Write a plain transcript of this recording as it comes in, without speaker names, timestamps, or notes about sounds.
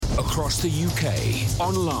across the UK,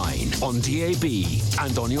 online, on DAB,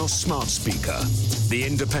 and on your smart speaker. The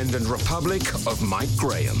Independent Republic of Mike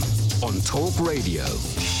Graham on Talk Radio.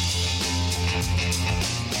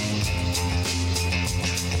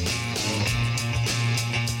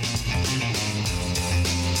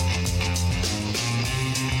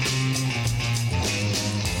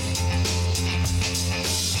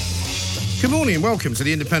 Good morning and welcome to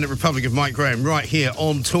the Independent Republic of Mike Graham right here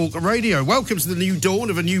on Talk Radio. Welcome to the new dawn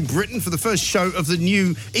of a new Britain for the first show of the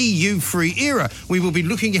new EU-free era. We will be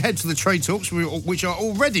looking ahead to the trade talks, which are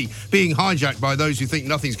already being hijacked by those who think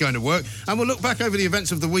nothing's going to work. And we'll look back over the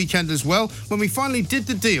events of the weekend as well, when we finally did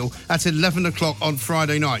the deal at 11 o'clock on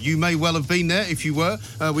Friday night. You may well have been there. If you were,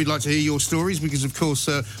 we'd like to hear your stories because, of course,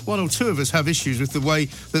 one or two of us have issues with the way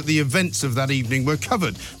that the events of that evening were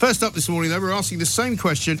covered. First up this morning, though, we're asking the same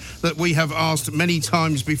question that we have asked many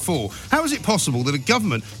times before. How is it possible that a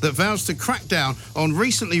government that vows to crack down on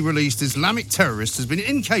recently released Islamic terrorists has been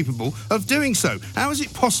incapable of doing so? How is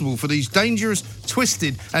it possible for these dangerous,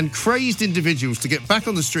 twisted and crazed individuals to get back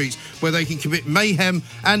on the streets where they can commit mayhem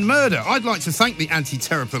and murder? I'd like to thank the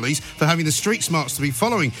anti-terror police for having the street smarts to be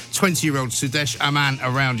following 20-year-old Sudesh Aman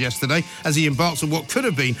around yesterday as he embarks on what could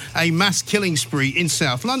have been a mass killing spree in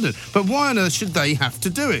South London. But why on earth should they have to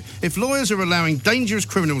do it? If lawyers are allowing dangerous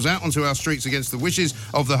criminals out onto our streets against the wishes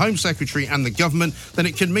of the Home Secretary and the government, then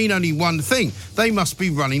it can mean only one thing. They must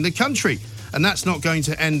be running the country. And that's not going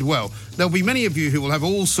to end well. There'll be many of you who will have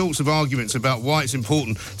all sorts of arguments about why it's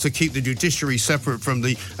important to keep the judiciary separate from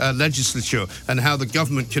the legislature and how the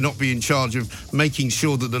government cannot be in charge of making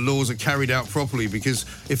sure that the laws are carried out properly, because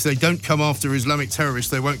if they don't come after Islamic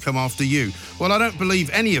terrorists, they won't come after you. Well, I don't believe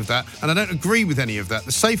any of that, and I don't agree with any of that.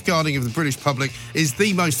 The safeguarding of the British public is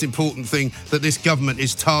the most important thing that this government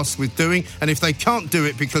is tasked with doing, and if they can't do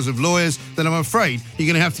it because of lawyers, then I'm afraid you're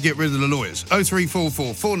going to have to get rid of the lawyers.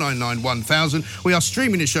 0344 499 1000. We are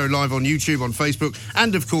streaming the show live on YouTube, on Facebook,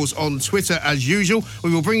 and of course on Twitter as usual. We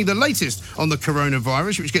will bring you the latest on the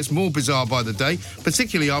coronavirus, which gets more bizarre by the day,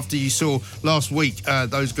 particularly after you saw last week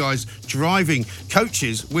those guys driving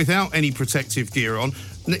coaches without any protective gear on,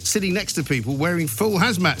 sitting next to people wearing full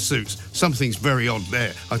hazmat suits. Something's very odd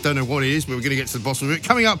there. I don't know what it is, but we're going to get to the bottom of it.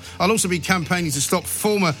 Coming up, I'll also be campaigning to stop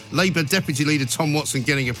former Labour Deputy Leader Tom Watson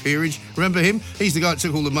getting a peerage. Remember him? He's the guy that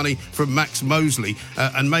took all the money from Max Mosley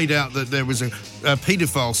and made out that there was a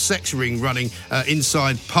paedophile sex ring running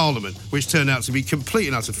inside Parliament, which turned out to be complete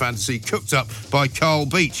and utter fantasy, cooked up by Carl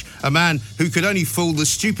Beach, a man who could only fool the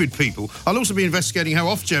stupid people. I'll also be investigating how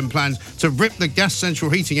Ofgem plans to rip the gas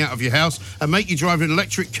central heating out of your house and make you drive an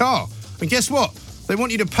electric car. And guess what? They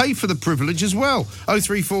want you to pay for the privilege as well.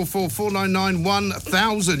 0344 499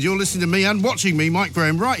 1000. You're listening to me and watching me, Mike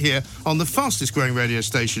Graham, right here on the fastest growing radio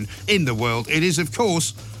station in the world. It is, of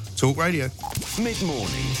course, Talk Radio.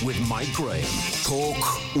 Mid-morning with Mike Graham.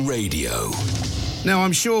 Talk Radio. Now,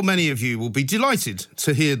 I'm sure many of you will be delighted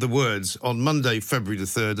to hear the words on Monday, February the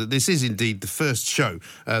 3rd, that this is indeed the first show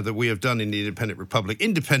that we have done in the Independent Republic,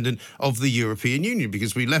 independent of the European Union,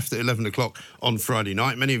 because we left at 11 o'clock on Friday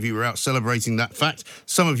night. Many of you were out celebrating that fact.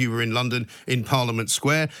 Some of you were in London in Parliament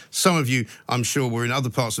Square. Some of you, I'm sure, were in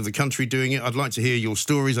other parts of the country doing it. I'd like to hear your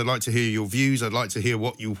stories. I'd like to hear your views. I'd like to hear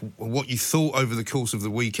what you thought over the course of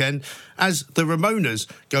the weekend as the Ramonas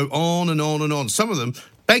go on and on and on. Some of them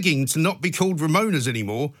begging to not be called Ramonas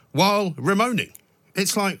anymore while Ramoning.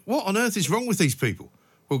 It's like, what on earth is wrong with these people?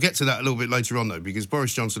 We'll get to that a little bit later on, though, because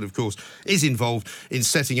Boris Johnson, of course, is involved in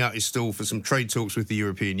setting out his stall for some trade talks with the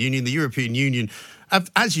European Union. The European Union,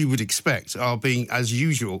 as you would expect, are being, as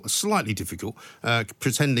usual, slightly difficult,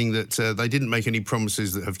 pretending that they didn't make any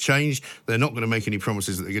promises that have changed. They're not going to make any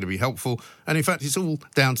promises that are going to be helpful. And, in fact, it's all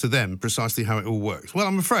down to them precisely how it all works. Well,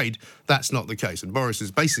 I'm afraid that's not the case. And Boris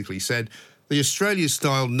has basically said the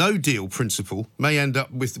Australia-style no-deal principle may end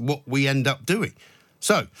up with what we end up doing.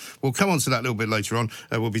 So, we'll come on to that a little bit later on.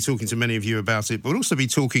 We'll be talking to many of you about it, but we'll also be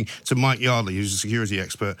talking to Mike Yardley, who's a security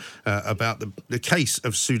expert, about the case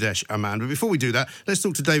of Sudesh Aman. But before we do that, let's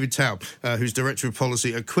talk to David Taub, who's Director of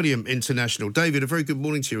Policy at Quilliam International. David, a very good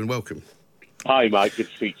morning to you and welcome. Hi, Mike. Good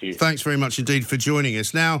to speak to you. Thanks very much indeed for joining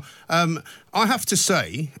us. Now, I have to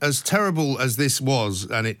say, as terrible as this was,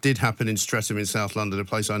 and it did happen in Streatham in South London, a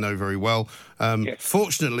place I know very well, Yes.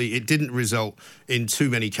 Fortunately, it didn't result in too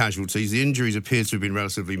many casualties. The injuries appear to have been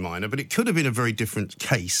relatively minor, but it could have been a very different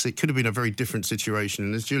case. It could have been a very different situation.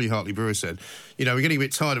 And as Julie Hartley-Brewer said, you know, we're getting a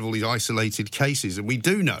bit tired of all these isolated cases. And we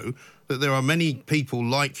do know that there are many people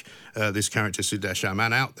like this character, Sudesh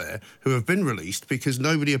Aman, out there who have been released because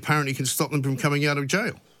nobody apparently can stop them from coming out of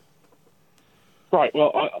jail. Right,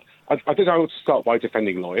 well, I think I would start by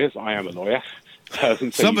defending lawyers. I am a lawyer.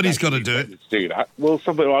 Somebody's got to do it. Do that. Well,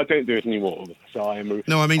 I don't do it anymore. So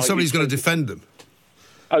somebody's got to defend them.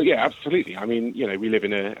 Oh, yeah, absolutely. I mean, we live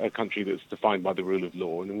in a country that's defined by the rule of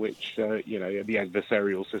law, and in which, the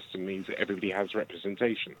adversarial system means that everybody has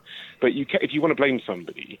representation. But if you want to blame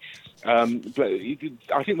somebody, I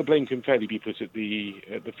think the blame can fairly be put at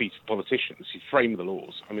the feet of politicians who frame the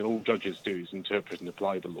laws. I mean, all judges do is interpret and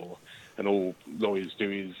apply the law, and all lawyers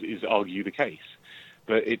do is argue the case.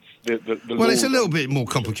 But it's it's a little bit more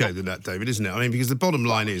complicated than that, David, isn't it? I mean, because the bottom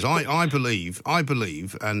line is, I believe,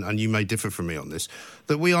 and you may differ from me on this,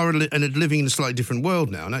 that we are living in a slightly different world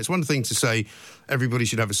now. Now, it's one thing to say everybody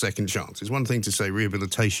should have a second chance. It's one thing to say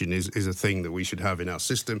rehabilitation is a thing that we should have in our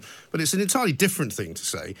system, but it's an entirely different thing to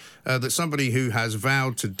say that somebody who has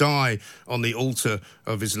vowed to die on the altar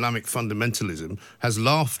of Islamic fundamentalism has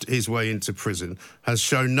laughed his way into prison, has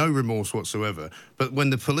shown no remorse whatsoever, but when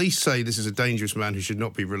the police say this is a dangerous man who should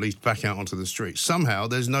not be released back out onto the streets, somehow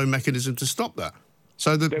there's no mechanism to stop that.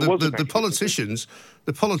 So the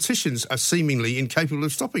politicians are seemingly incapable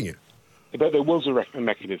of stopping it. But there was a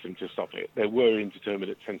mechanism to stop it. There were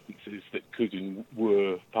indeterminate sentences that could and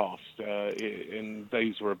were passed, and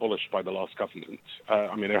those were abolished by the last government. There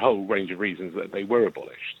are a whole range of reasons that they were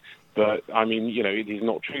abolished. But, it is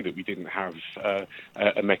not true that we didn't have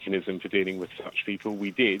a mechanism for dealing with such people.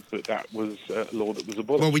 We did, but that was a law that was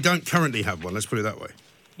abolished. Well, we don't currently have one, let's put it that way.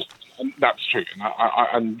 That's true.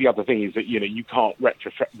 And the other thing is that, you can't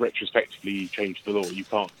retrospectively change the law. You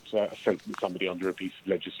can't sentence somebody under a piece of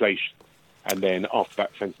legislation. And then after that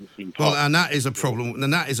sentence being passed... Well, and that is a problem.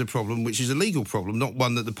 And that is a problem which is a legal problem, not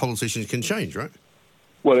one that the politicians can change, right?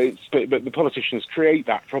 Well, but the politicians create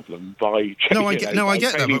that problem by... I get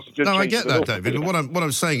that, David. But what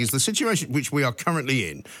I'm saying is the situation which we are currently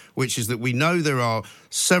in, which is that we know there are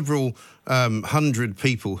several hundred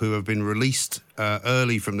people who have been released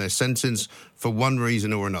early from their sentence for one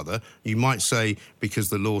reason or another. You might say because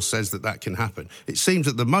the law says that can happen. It seems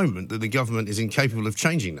at the moment that the government is incapable of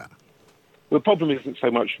changing that. The problem isn't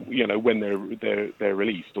so much, when they're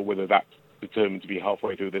released or whether that's determined to be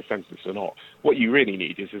halfway through their sentence or not. What you really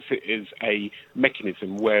need is a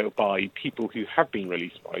mechanism whereby people who have been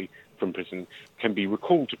released from prison can be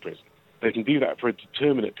recalled to prison. They can do that for a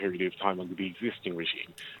determinate period of time under the existing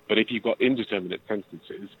regime. But if you've got indeterminate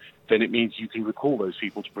sentences, then it means you can recall those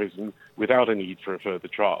people to prison without a need for a further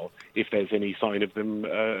trial if there's any sign of them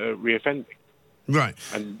reoffending. Right.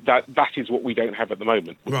 And that is what we don't have at the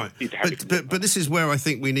moment. Right. But this is where I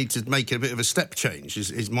think we need to make a bit of a step change,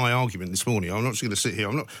 is my argument this morning. I'm not just going to sit here.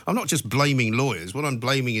 I'm not just blaming lawyers. What I'm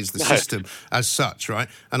blaming is the system as such, right?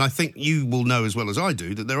 And I think you will know as well as I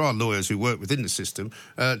do that there are lawyers who work within the system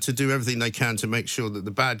to do everything they can to make sure that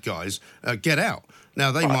the bad guys get out.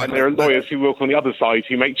 Now, and there are lawyers who work on the other side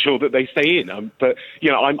who make sure that they stay in. But,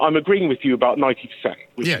 I'm agreeing with you about 90%.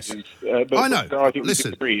 Yes. But I know.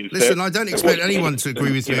 Listen, I don't expect anyone to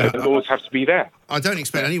agree with you. The laws have to be there. I don't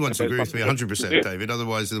expect anyone to agree with me 100%, David.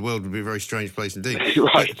 Otherwise, the world would be a very strange place indeed.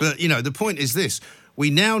 Right. But, the point is this.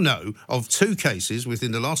 We now know of 2 cases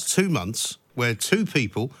within the last 2 months where 2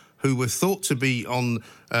 people who were thought to be on,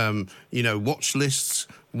 watch lists.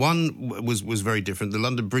 One was very different. The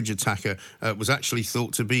London Bridge attacker was actually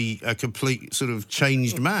thought to be a complete sort of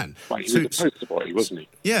changed man. Right, he was a poster boy, wasn't he?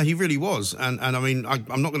 Yeah, he really was. And I mean,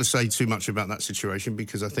 I'm not going to say too much about that situation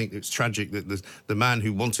because I think it's tragic that the man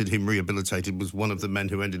who wanted him rehabilitated was one of the men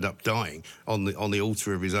who ended up dying on the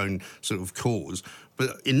altar of his own sort of cause.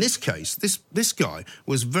 But in this case, this guy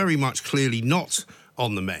was very much clearly not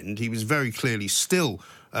on the mend. He was very clearly still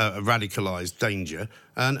a radicalised danger.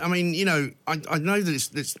 And, I mean, I know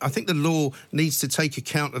that I think the law needs to take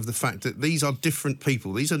account of the fact that these are different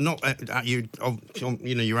people. These are not,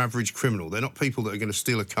 your average criminal. They're not people that are going to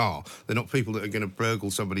steal a car. They're not people that are going to burgle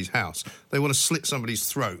somebody's house. They want to slit somebody's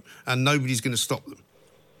throat, and nobody's going to stop them.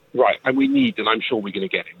 Right, and we need, and I'm sure we're going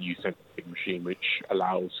to get a new sentencing regime which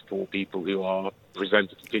allows for people who are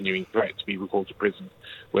present a continuing threat to be recalled to prison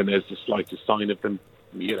when there's the slightest sign of them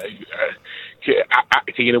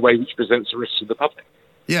acting in a way which presents a risk to the public.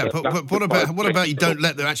 Yeah, but what about you don't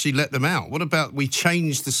let them out? What about we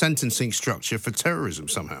change the sentencing structure for terrorism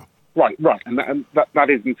somehow? Right, and that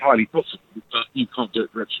is entirely possible, but you can't do it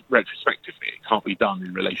retrospectively. It can't be done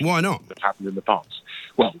in relation Why not? to what happened in the past.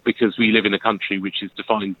 Well, because we live in a country which is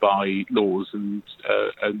defined by laws and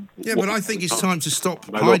yeah, but I think it's time to stop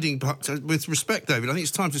hiding. With respect, David, I think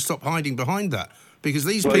it's time to stop hiding behind that. Because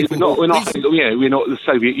these people... We're not the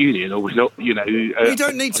Soviet Union, or we're not, we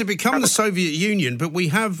don't need to become the Soviet Union, but we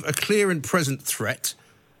have a clear and present threat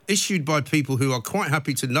issued by people who are quite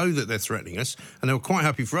happy to know that they're threatening us, and who are quite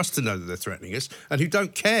happy for us to know that they're threatening us, and who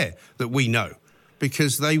don't care that we know.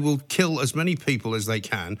 because they will kill as many people as they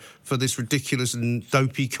can for this ridiculous and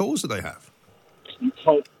dopey cause that they have. You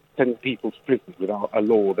can't send people to prison without a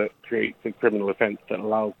law that creates a criminal offence that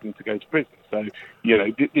allows them to go to prison. So,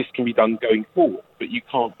 this can be done going forward, but you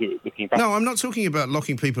can't do it looking back. No, I'm not talking about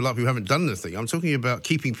locking people up who haven't done anything. I'm talking about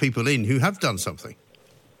keeping people in who have done something.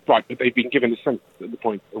 Right, but they've been given a sentence at the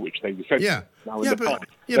point at which they were sentenced. But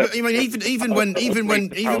I mean, even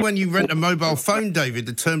when you rent a mobile phone, David,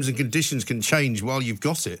 the terms and conditions can change while you've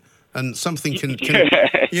got it, and something can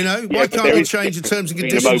why can't you change the terms and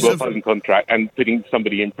conditions a mobile phone contract and putting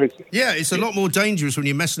somebody in prison? Yeah, it's a lot more dangerous when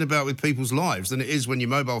you're messing about with people's lives than it is when your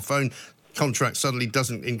mobile phone contract suddenly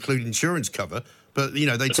doesn't include insurance cover. But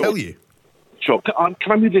they tell you. Sure. Can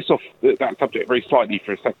I move this off that subject very slightly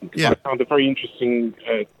for a second? Because I found a very interesting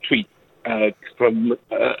tweet from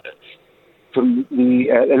the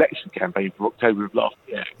election campaign for October of last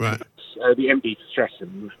year. Right. The MP for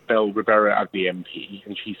Streatham, Belle Rivera, as the MP,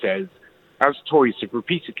 and she says, "As Tories have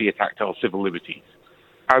repeatedly attacked our civil liberties,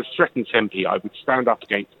 as Streatham's MP, I would stand up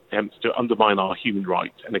against attempts to undermine our human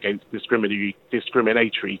rights and against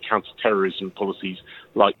discriminatory counter-terrorism policies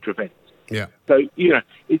like Prevent." Yeah. So,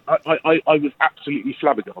 I was absolutely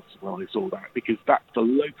flabbergasted when I saw that, because that's the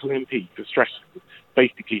local MP for Streatham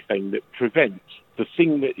basically saying that Prevent, the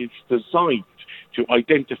thing that is designed to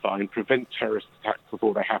identify and prevent terrorist attacks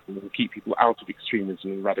before they happen and keep people out of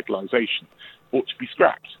extremism and radicalisation, ought to be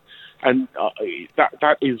scrapped. And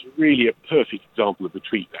that is really a perfect example of a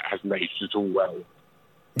tweet that hasn't aged at all well.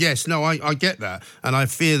 Yes, no, I get that. And I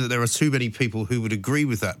fear that there are too many people who would agree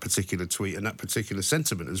with that particular tweet and that particular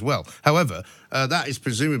sentiment as well. However, that is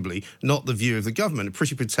presumably not the view of the government.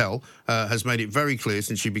 Priti Patel has made it very clear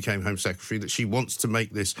since she became Home Secretary that she wants to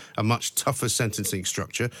make this a much tougher sentencing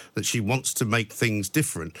structure, that she wants to make things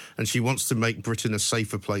different, and she wants to make Britain a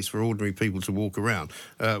safer place for ordinary people to walk around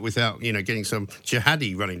without, getting some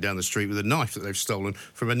jihadi running down the street with a knife that they've stolen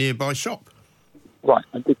from a nearby shop. Right,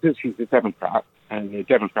 and because she's a Democrat, and a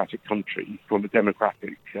democratic country from a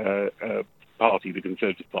democratic party, the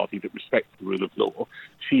Conservative Party, that respects the rule of law,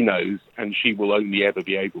 she knows, and she will only ever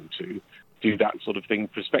be able to do that sort of thing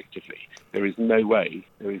prospectively. There is no way,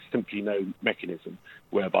 there is simply no mechanism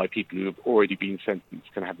whereby people who have already been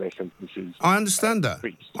sentenced can have their sentences. I understand that.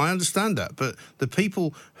 Increased. I understand that. But the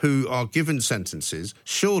people who are given sentences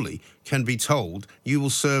surely can be told you will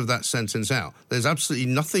serve that sentence out. There's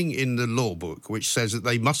absolutely nothing in the law book which says that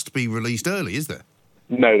they must be released early, is there?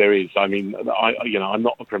 No, there is. I mean, I'm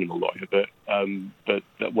not a criminal lawyer, but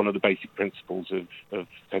one of the basic principles of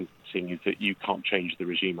sentencing is that you can't change the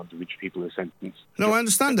regime under which people are sentenced. No, I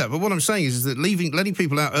understand that, but what I'm saying is that letting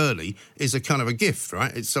people out early is a kind of a gift,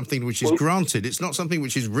 right? It's something which is granted. It's not something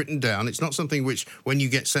which is written down. It's not something which, when you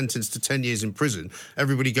get sentenced to 10 years in prison,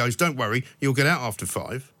 everybody goes, "Don't worry, you'll get out after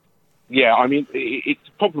 5." Yeah, I mean, it's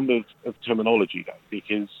a problem of terminology, though,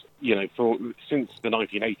 because, since the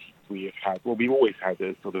 1980s, we've always had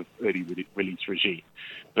a sort of early release regime,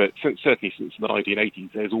 but certainly since the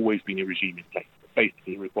 1980s, there's always been a regime in place that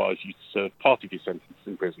basically requires you to serve part of your sentence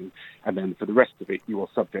in prison, and then for the rest of it, you are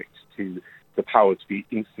subject to the power to be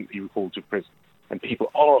instantly recalled to prison. And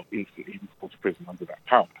people are instantly recalled to prison under that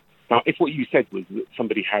power. Now, if what you said was that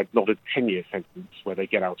somebody had not a 10-year sentence where they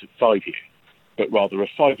get out at 5 years, but rather a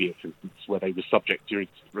 5-year sentence where they were subject to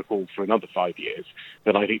recall for another 5 years,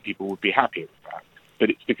 then I think people would be happy with that. But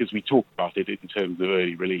it's because we talk about it in terms of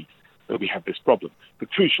early release that we have this problem. The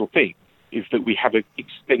crucial thing is that we have an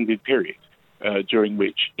extended period during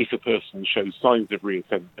which, if a person shows signs of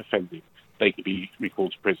reoffending, they can be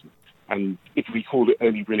recalled to prison. And if we call it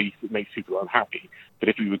early release, it makes people unhappy. But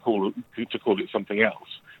if we were call it something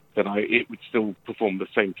else, then it would still perform the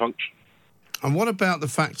same function. And what about the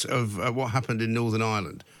fact of what happened in Northern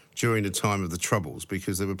Ireland during the time of the Troubles?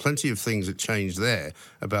 Because there were plenty of things that changed there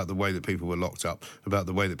about the way that people were locked up, about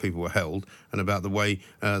the way that people were held, and about the way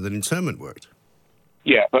that internment worked.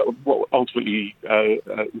 Yeah, but ultimately,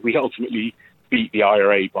 we ultimately beat the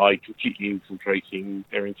IRA by completely infiltrating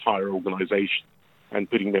their entire organisation and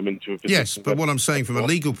putting them into a position. Yes, but what I'm saying from a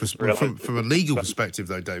legal perspective,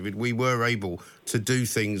 though, David, we were able to do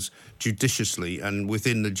things judiciously and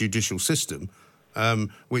within the judicial system,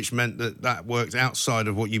 which meant that worked outside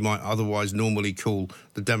of what you might otherwise normally call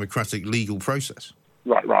the democratic legal process.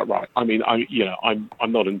 Right. I mean,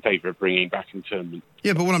 I'm not in favour of bringing back internment.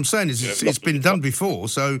 Yeah, but what I'm saying is it's been done before,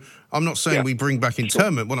 so I'm not saying we bring back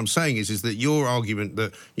internment. What I'm saying is that your argument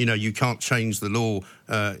that, you can't change the law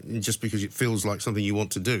just because it feels like something you want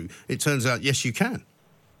to do, it turns out, yes, you can.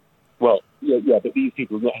 Well, yeah, but these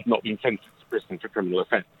people have not been sentenced to prison for criminal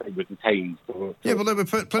offence. They were detained for... Yeah, well, there were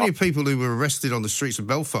plenty of people who were arrested on the streets of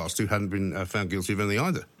Belfast who hadn't been found guilty of anything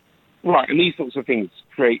either. Right, and these sorts of things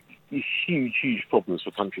create huge, huge problems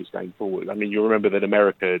for countries going forward. I mean, you remember that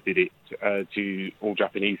America did it to all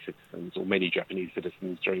Japanese citizens, or many Japanese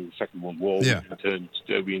citizens during the Second World War. Yeah.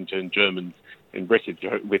 We interned Germans in Britain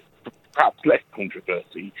with perhaps less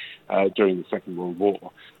controversy during the Second World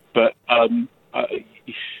War. But I don't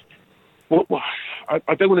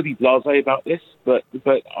want to be blasé about this, but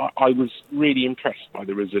I was really impressed by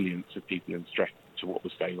the resilience of people in stress to what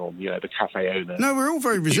was going on. The cafe owner. No, we're all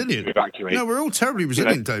very resilient. No, we're all terribly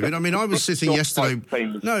resilient, David. I mean, I was sitting yesterday.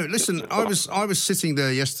 No, listen, I was sitting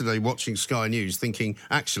there yesterday watching Sky News, thinking,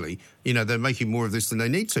 actually, they're making more of this than they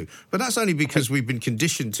need to. But that's only because we've been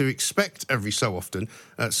conditioned to expect every so often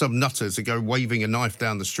some nutter to go waving a knife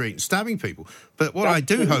down the street and stabbing people. But what I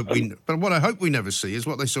hope we never see is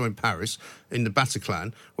what they saw in Paris in the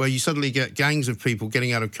Bataclan, where you suddenly get gangs of people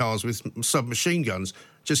getting out of cars with submachine guns,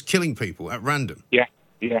 just killing people at random. Yeah.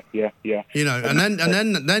 And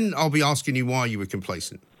then I'll be asking you why you were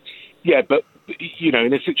complacent. Yeah, but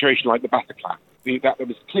in a situation like the Bataclan, that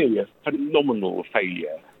was clearly a phenomenal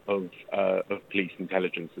failure of police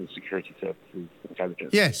intelligence and security services intelligence.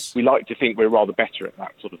 Yes. We like to think we're rather better at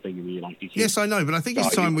that sort of thing in the United Kingdom. Yes, I know, but I think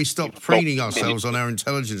it's time we stopped preening ourselves on our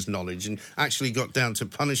intelligence knowledge and actually got down to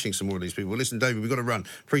punishing some more of these people. Listen, David, we've got to run.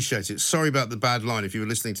 Appreciate it. Sorry about the bad line. If you were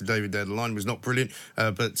listening to David there, the line was not brilliant,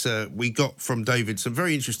 but we got from David some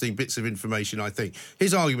very interesting bits of information, I think.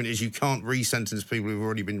 His argument is you can't re-sentence people who've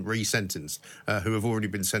already been re-sentenced, who have already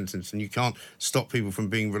been sentenced, and you can't stop people from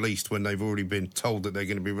being released when they've already been told that they're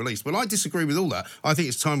going to be released. Well, I disagree with all that. I think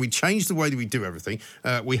it's time we change the way that we do everything.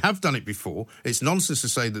 We have done it before. It's nonsense to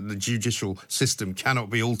say that the judicial system cannot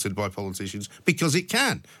be altered by politicians, because it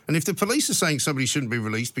can. And if the police are saying somebody shouldn't be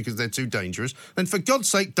released because they're too dangerous, then for God's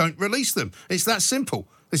sake, don't release them. It's that simple.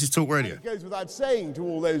 This is Talk Radio. It goes without saying to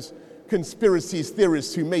all those conspiracy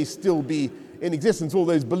theorists who may still be in existence, all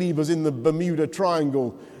those believers in the Bermuda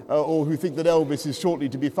Triangle, or who think that Elvis is shortly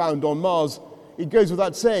to be found on Mars, it goes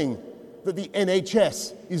without saying that the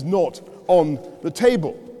NHS is not on the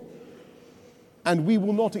table. And we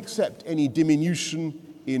will not accept any diminution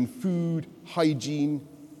in food, hygiene,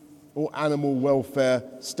 or animal welfare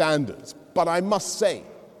standards. But I must say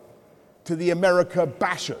to the America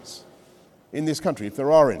bashers in this country, if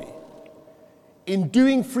there are any, in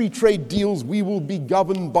doing free trade deals, we will be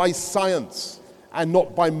governed by science and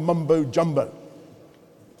not by mumbo-jumbo,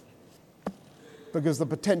 because the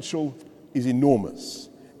potential is enormous.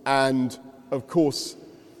 And, of course,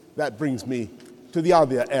 that brings me to the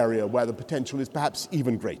other area where the potential is perhaps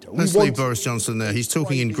even greater. Let's leave Boris Johnson there. He's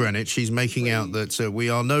talking in Greenwich. He's making out that we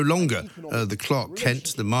are no longer the Clark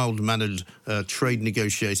Kent, the mild-mannered trade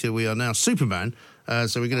negotiator. We are now Superman.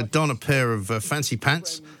 So we're going to don a pair of fancy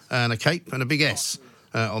pants and a cape and a big S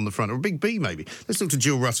on the front, or a big B maybe. Let's talk to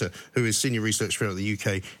Jill Rutter, who is Senior Research Fellow at the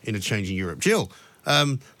UK in a Changing Europe. Jill,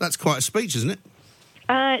 that's quite a speech, isn't it?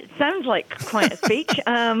 It sounds like quite a speech.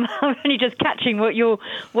 I'm only just catching what you're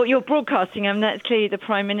broadcasting. That's clearly the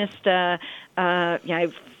Prime Minister,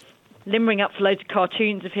 limbering up for loads of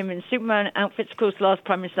cartoons of him in Superman outfits. Of course, the last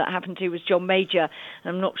Prime Minister that happened to was John Major,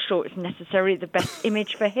 and I'm not sure it's necessarily the best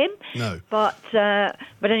image for him. No. But anyway,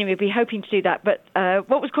 we'll be hoping to do that. But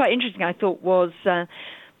what was quite interesting, I thought, was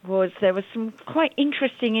there was some quite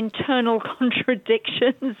interesting internal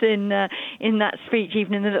contradictions in that speech,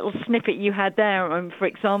 even in the little snippet you had there. For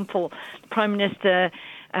example, the Prime Minister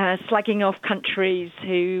slagging off countries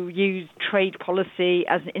who use trade policy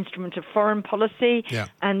as an instrument of foreign policy,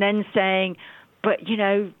 and then saying, but,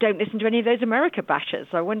 don't listen to any of those America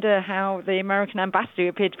bashers. I wonder how the American ambassador, who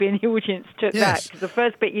appeared to be in the audience, took that. Because the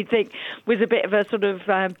first bit you'd think was a bit of a sort of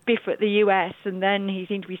biff at the US, and then he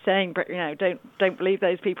seemed to be saying, but, don't believe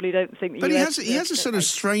those people who don't think the US... But he has a sort of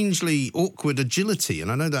strangely awkward agility,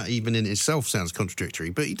 and I know that even in itself sounds contradictory,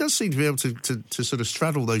 but he does seem to be able to sort of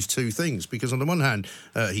straddle those two things, because on the one hand,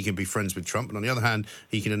 he can be friends with Trump, and on the other hand,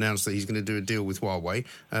 he can announce that he's going to do a deal with Huawei.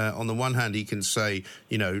 On the one hand, he can say,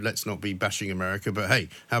 let's not be bashing America, but hey,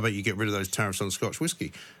 how about you get rid of those tariffs on Scotch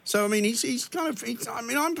whisky? So, I mean,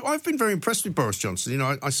 I've been very impressed with Boris Johnson.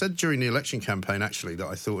 I said during the election campaign, actually, that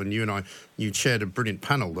I thought, and you chaired a brilliant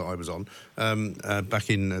panel that I was on back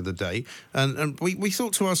in the day, and we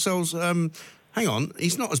thought to ourselves, hang on,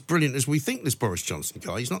 he's not as brilliant as we think, this Boris Johnson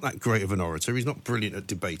guy. He's not that great of an orator. He's not brilliant at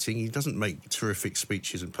debating. He doesn't make terrific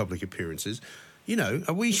speeches and public appearances.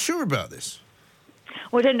 Are we sure about this?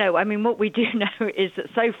 Well, I don't know. I mean, what we do know is that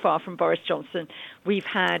so far from Boris Johnson, we've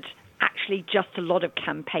had actually just a lot of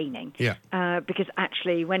campaigning. Yeah. Because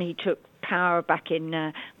actually, when he took power back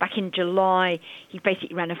in July, he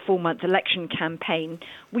basically ran a 4-month election campaign.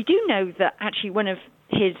 We do know that actually one of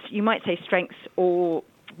his, you might say, strengths or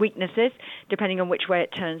weaknesses, depending on which way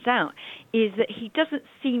it turns out, is that he doesn't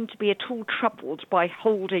seem to be at all troubled by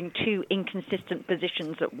holding two inconsistent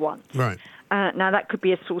positions at once. Right. Now, that could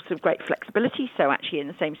be a source of great flexibility. So actually in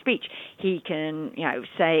the same speech, he can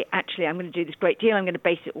say, actually, I'm going to do this great deal. I'm going to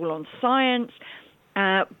base it all on science.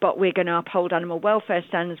 But we're going to uphold animal welfare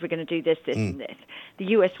standards. We're going to do this, and this. The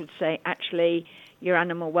US would say, actually, your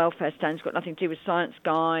animal welfare standards got nothing to do with science,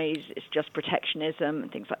 guys. It's just protectionism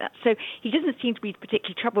and things like that. So he doesn't seem to be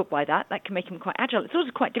particularly troubled by that. That can make him quite agile. It's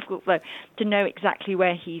also quite difficult, though, to know exactly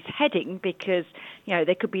where he's heading because,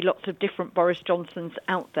 there could be lots of different Boris Johnsons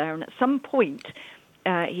out there. And at some point,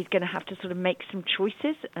 he's going to have to sort of make some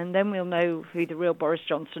choices, and then we'll know who the real Boris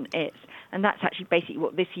Johnson is. And that's actually basically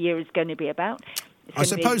what this year is going to be about. I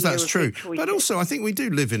suppose that's true. But also, I think we do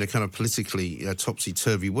live in a kind of politically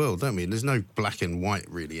topsy-turvy world, don't we? There's no black and white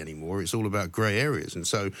really anymore. It's all about grey areas. And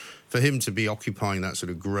so for him to be occupying that sort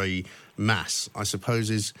of grey mass, I suppose,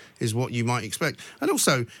 is what you might expect. And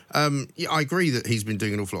also, I agree that he's been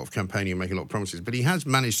doing an awful lot of campaigning and making a lot of promises, but he has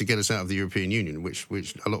managed to get us out of the European Union, which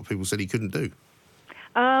a lot of people said he couldn't do.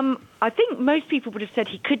 I think most people would have said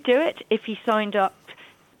he could do it if he signed up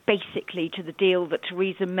basically to the deal that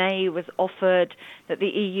Theresa May was offered, that the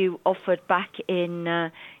EU offered back in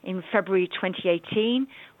February 2018,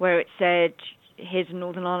 where it said, here's a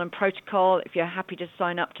Northern Ireland protocol. If you're happy to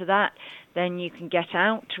sign up to that, then you can get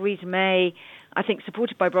out. Theresa May, I think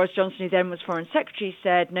supported by Boris Johnson, who then was Foreign Secretary,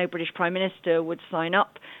 said no British Prime Minister would sign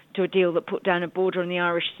up to a deal that put down a border in the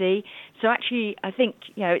Irish Sea. So actually, I think,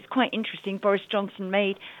 it's quite interesting. Boris Johnson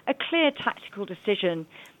made a clear tactical decision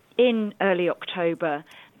in early October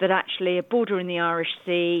that actually a border in the Irish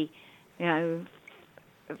Sea,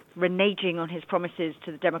 reneging on his promises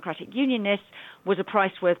to the Democratic Unionists, was a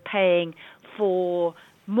price worth paying for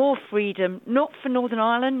more freedom, not for Northern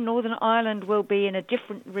Ireland. Northern Ireland will be in a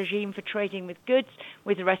different regime for trading with goods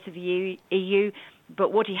with the rest of the EU.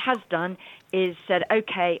 But what he has done is said,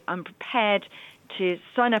 OK, I'm prepared to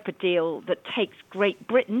sign up a deal that takes Great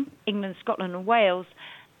Britain, England, Scotland and Wales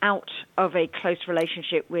out of a close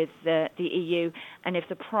relationship with the EU, and if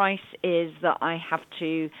the price is that I have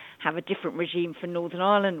to have a different regime for Northern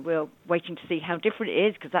Ireland, we're waiting to see how different it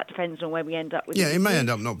is, because that depends on where we end up with it may end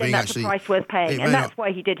up not being actually... That's a price worth paying, and that's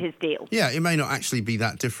why he did his deal. Yeah, it may not actually be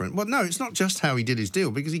that different. Well, no, it's not just how he did his deal,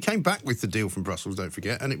 because he came back with the deal from Brussels, don't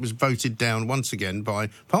forget, and it was voted down once again by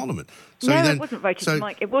Parliament. So it wasn't voted,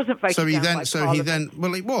 Mike. It wasn't voted down by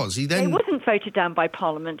Parliament. It was. It wasn't voted down by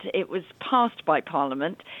Parliament. It was passed by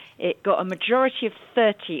Parliament. It got a majority of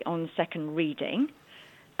 30 on second reading.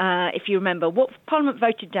 If you remember, what Parliament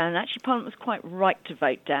voted down, and actually Parliament was quite right to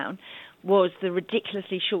vote down, was the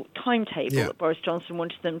ridiculously short timetable that Boris Johnson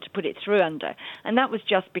wanted them to put it through under. And that was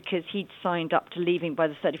just because he'd signed up to leaving by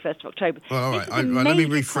the 31st of October. Well, all right, let me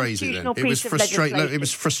rephrase it then. It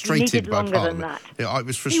was frustrated by Parliament. It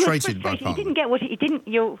was frustrated by Parliament. He didn't get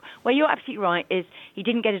you're absolutely right, is he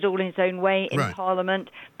didn't get it all in his own way in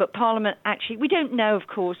Parliament, but Parliament actually, we don't know, of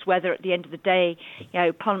course, whether at the end of the day,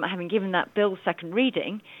 Parliament having given that bill second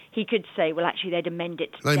reading, he could say, well, actually, they'd amend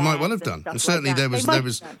it to They might well have done. And certainly there was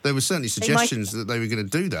certainly suggestions that they were going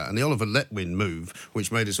to do that. And the Oliver Letwin move,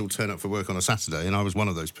 which made us all turn up for work on a Saturday, and I was one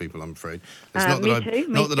of those people, I'm afraid. It's not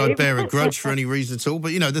that I bear a grudge for any reason at all,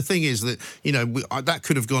 but, the thing is that, that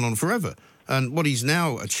could have gone on forever. And what he's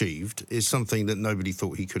now achieved is something that nobody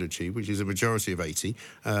thought he could achieve, which is a majority of 80,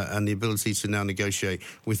 and the ability to now negotiate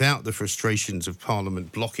without the frustrations of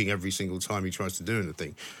Parliament blocking every single time he tries to do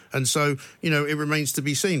anything. And so, it remains to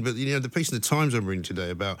be seen. But, the piece in the Times I'm reading today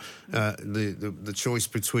about the choice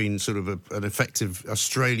between sort of an effective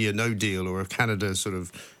Australia no deal or a Canada sort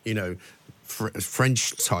of,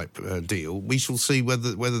 French type deal, we shall see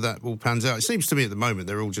whether that all pans out. It seems to me at the moment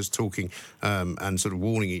they're all just talking and sort of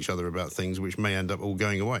warning each other about things which may end up all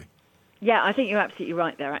going away. Yeah, I think you're absolutely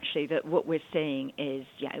right there, actually, that what we're seeing is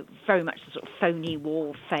very much the sort of phony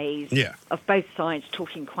war phase of both sides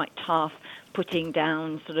talking quite tough, putting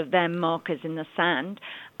down sort of their markers in the sand.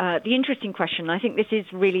 The interesting question, I think this is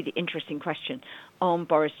really the interesting question on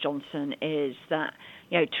Boris Johnson, is that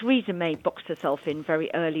Theresa May boxed herself in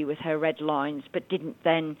very early with her red lines, but didn't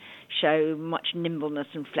then show much nimbleness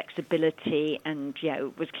and flexibility, and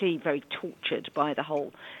was clearly very tortured by the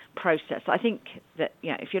whole process. I think that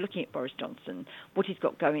if you're looking at Boris Johnson, what he's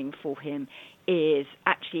got going for him is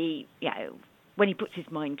actually when he puts his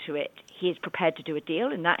mind to it, he is prepared to do a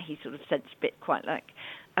deal, and that he sort of sensed a bit quite like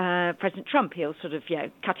President Trump. He'll sort of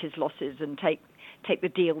cut his losses and take the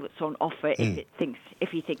deal that's on offer if he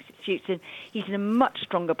thinks it suits him. He's in a much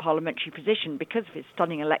stronger parliamentary position because of his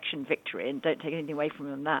stunning election victory, and don't take anything away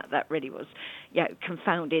from him. That really was,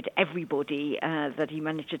 confounded everybody that he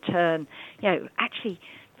managed to turn, actually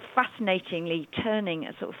fascinatingly turning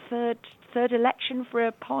a sort of third election for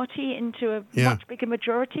a party into a much bigger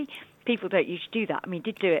majority. People don't usually do that. I mean,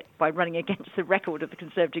 he did do it by running against the record of the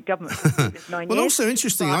Conservative government for the previous 9 years. Well, also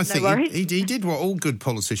interesting, I think he did what all good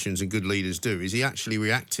politicians and good leaders do, is he actually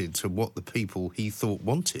reacted to what the people he thought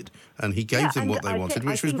wanted, and he gave them what they wanted,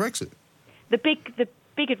 which was Brexit. The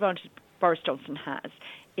big advantage Boris Johnson has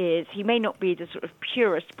is he may not be the sort of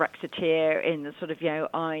purest Brexiteer in the sort of,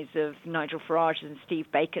 eyes of Nigel Farage and Steve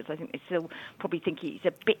Bakers. I think they still probably think he's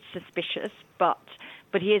a bit suspicious, but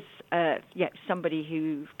he is somebody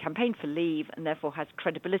who campaigned for Leave and therefore has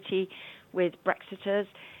credibility with Brexiters.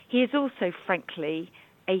 He is also, frankly,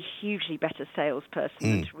 a hugely better salesperson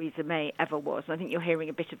than Theresa May ever was. And I think you're hearing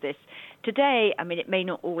a bit of this today. I mean, it may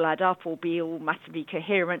not all add up or be all massively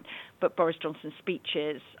coherent, but Boris Johnson's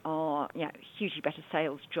speeches are hugely better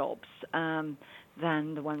sales jobs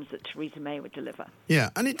than the ones that Theresa May would deliver. Yeah,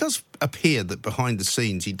 and it does appear that behind the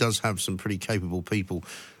scenes he does have some pretty capable people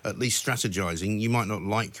at least strategising. You might not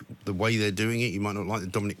like the way they're doing it. You might not like the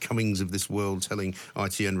Dominic Cummings of this world telling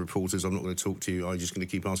ITN reporters, I'm not going to talk to you, I'm just going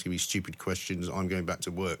to keep asking me stupid questions, I'm going back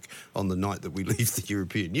to work on the night that we leave the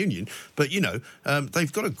European Union. But,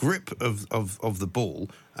 they've got a grip of the ball,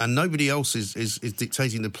 and nobody else is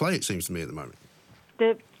dictating the play, it seems to me, at the moment.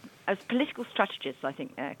 As political strategists, I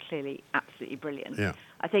think they're clearly absolutely brilliant. Yeah.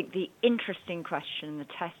 I think the interesting question, the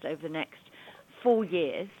test over the next 4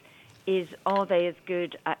 years, is are they as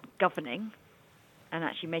good at governing and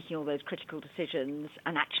actually making all those critical decisions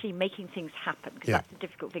and actually making things happen? Because that's the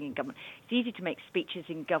difficult thing in government. It's easy to make speeches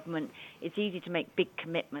in government. It's easy to make big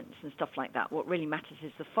commitments and stuff like that. What really matters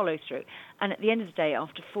is the follow-through. And at the end of the day,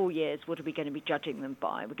 after 4 years, what are we going to be judging them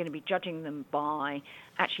by? We're going to be judging them by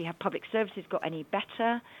actually have public services got any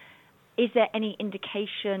better? Is there any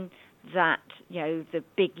indication that, the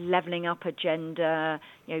big levelling up agenda,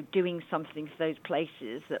 doing something for those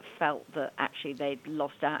places that felt that actually they'd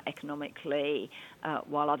lost out economically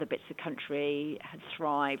while other bits of the country had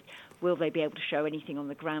thrived, will they be able to show anything on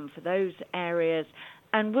the ground for those areas?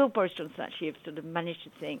 And will Boris Johnson actually have sort of managed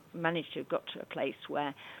to have got to a place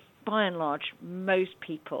where, by and large, most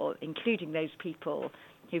people, including those people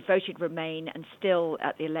who voted Remain and still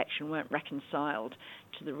at the election weren't reconciled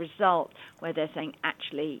to the result, where they're saying,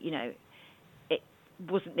 actually, it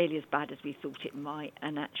wasn't nearly as bad as we thought it might,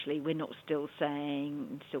 and actually we're not still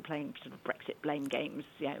playing sort of Brexit blame games,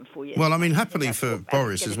 in 4 years. Well, I mean, happily for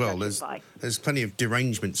Boris as well, there's plenty of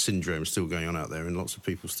derangement syndrome still going on out there, and lots of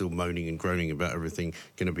people still moaning and groaning about everything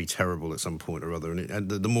going to be terrible at some point or other, and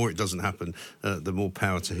the more it doesn't happen, the more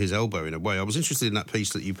power to his elbow, in a way. I was interested in that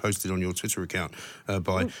piece that you posted on your Twitter account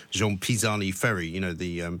by Jean Pisani-Ferry,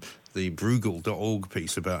 the Bruegel.org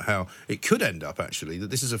piece about how it could end up, actually, that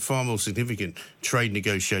this is a far more significant trade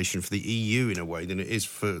negotiation for the EU in a way than it is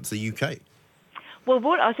for the UK. Well,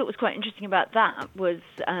 what I thought was quite interesting about that was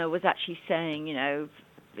actually saying,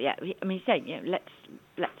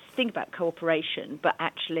 let's think about cooperation, but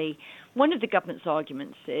actually one of the government's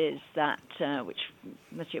arguments is that, which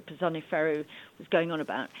Monsieur Pisani-Ferry was going on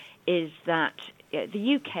about, is that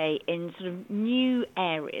the UK in sort of new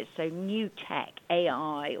areas, so new tech,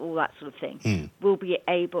 AI, all that sort of thing, will be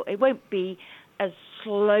able, it won't be as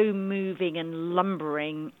slow-moving and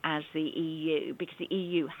lumbering as the EU, because the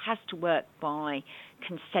EU has to work by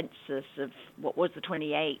consensus of what was the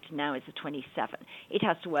 28, now it's the 27. It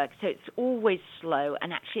has to work, so it's always slow,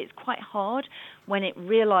 and actually it's quite hard when it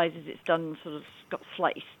realises it's got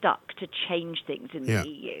slightly stuck to change things in the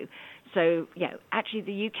EU. So, actually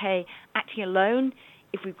the UK acting alone,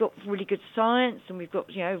 if we've got really good science and we've got,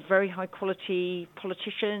 very high-quality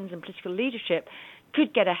politicians and political leadership,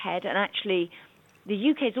 could get ahead. And actually,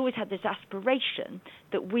 the UK has always had this aspiration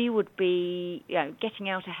that we would be, getting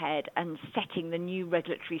out ahead and setting the new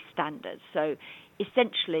regulatory standards. So,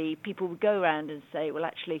 essentially, people would go around and say, well,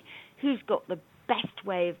 actually, who's got the best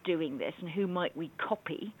way of doing this and who might we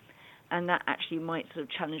copy? And that actually might sort of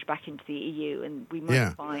challenge back into the EU, and we might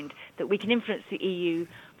find that we can influence the EU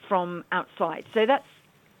from outside. So that's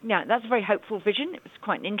a very hopeful vision. It was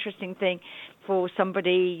quite an interesting thing for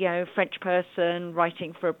somebody, French person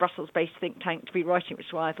writing for a Brussels-based think tank to be writing, which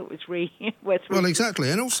is why I thought it was really worth reading. Well,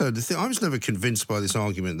 exactly. And also, I was never convinced by this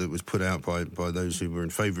argument that was put out by those who were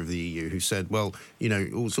in favour of the EU, who said, well,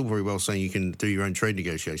 it's all very well saying you can do your own trade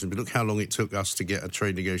negotiations, but look how long it took us to get a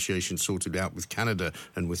trade negotiation sorted out with Canada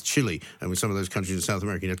and with Chile and with some of those countries in South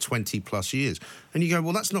America, 20-plus years. And you go,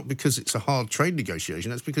 well, that's not because it's a hard trade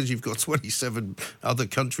negotiation, that's because you've got 27 other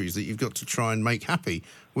countries that you've got to try and make happy,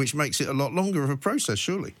 which makes it a lot longer of a process,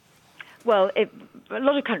 surely. Well, a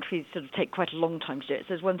lot of countries sort of take quite a long time to do it. So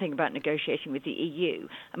there's one thing about negotiating with the EU.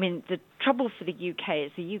 I mean, the trouble for the UK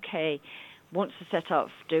is the UK wants to set up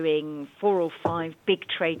doing 4 or 5 big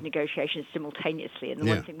trade negotiations simultaneously. And the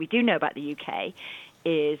one thing we do know about the UK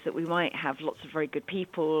is that we might have lots of very good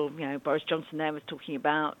people. You know, Boris Johnson there was talking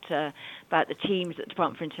about the teams at the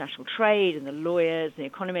Department for International Trade and the lawyers and the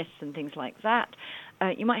economists and things like that.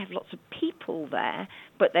 You might have lots of people there,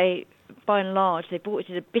 but they, by and large, they brought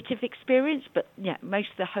in a bit of experience, but most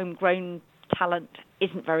of the homegrown talent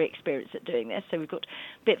isn't very experienced at doing this, so we've got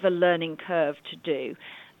a bit of a learning curve to do.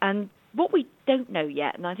 And what we don't know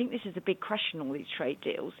yet, and I think this is a big question on all these trade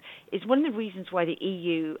deals, is one of the reasons why the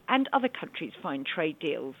EU and other countries find trade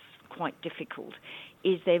deals quite difficult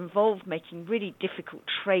is they involve making really difficult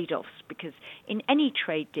trade-offs, because in any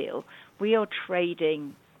trade deal, we are trying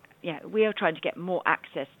to get more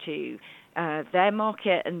access to their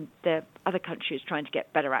market, and the other country is trying to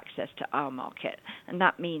get better access to our market. And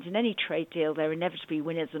that means in any trade deal, there are inevitably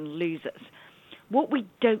winners and losers. What we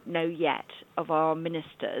don't know yet of our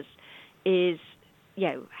ministers is,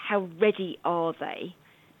 how ready are they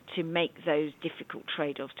to make those difficult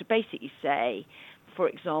trade-offs, to basically say, for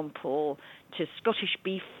example, to Scottish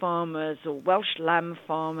beef farmers or Welsh lamb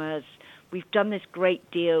farmers, we've done this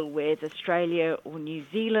great deal with Australia or New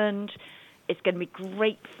Zealand. It's going to be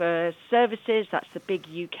great for services. That's the big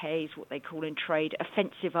UK's, what they call in trade,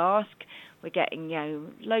 offensive ask. We're getting,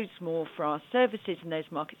 loads more for our services in those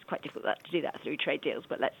markets. It's quite difficult to do that through trade deals,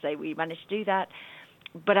 but let's say we manage to do that.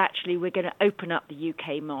 But actually, we're going to open up the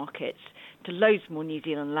UK markets to loads more New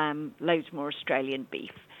Zealand lamb, loads more Australian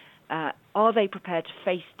beef. Are they prepared to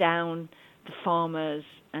face down the farmers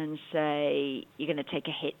and say, you're going to take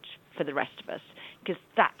a hit for the rest of us? Because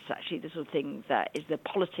that's actually the sort of thing that is the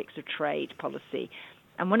politics of trade policy.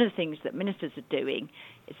 And one of the things that ministers are doing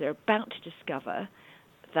is they're about to discover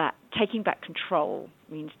that taking back control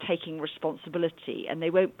means taking responsibility, and they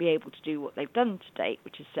won't be able to do what they've done to date,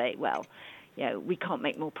 which is say, well, we can't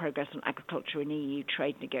make more progress on agriculture in EU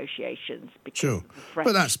trade negotiations. Sure,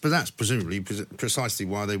 but that's presumably precisely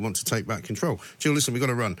why they want to take back control. Jill, listen, we've got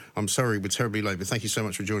to run. I'm sorry we're terribly late, but thank you so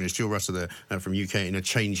much for joining us. Jill Russell there from UK in a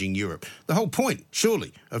changing Europe. The whole point,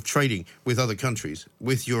 surely, of trading with other countries,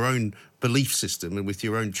 with your own belief system and with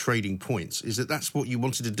your own trading points, is that that's what you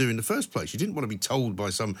wanted to do in the first place. You didn't want to be told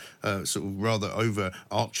by some sort of rather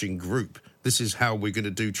overarching group, this is how we're going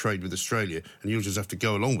to do trade with Australia, and you'll just have to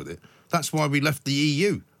go along with it. That's why we left the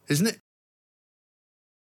EU, isn't it?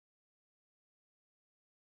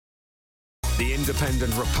 The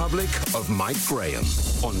Independent Republic of Mike Graham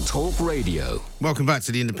on Talk Radio. Welcome back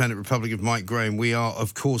to the Independent Republic of Mike Graham. We are,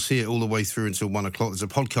 of course, here all the way through until 1 o'clock. There's a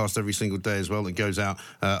podcast every single day as well that goes out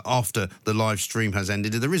after the live stream has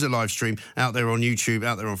ended. There is a live stream out there on YouTube,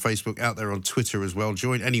 out there on Facebook, out there on Twitter as well.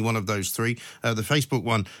 Join any one of those three. The Facebook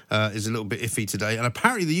one is a little bit iffy today, and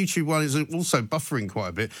apparently the YouTube one is also buffering quite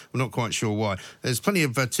a bit. We're not quite sure why. There's plenty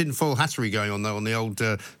of tinfoil hattery going on, though, on the old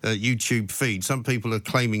YouTube feed. Some people are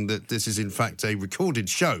claiming that this is, in fact, a recorded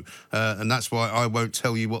show, and that's why I won't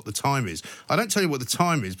tell you what the time is. I don't tell you what the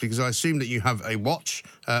time is because I assume that you have a watch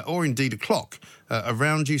or indeed a clock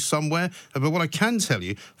around you somewhere. But what I can tell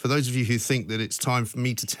you, for those of you who think that it's time for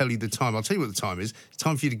me to tell you the time, I'll tell you what the time is. It's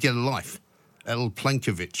time for you to get a life. El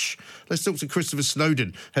Plankovic. Let's talk to Christopher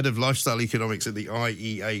Snowden, Head of Lifestyle Economics at the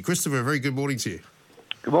IEA. Christopher, a very good morning to you.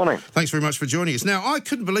 Good morning. Thanks very much for joining us. Now, I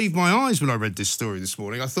couldn't believe my eyes when I read this story this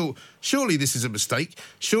morning. I thought, surely this is a mistake.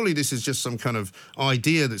 Surely this is just some kind of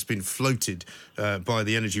idea that's been floated by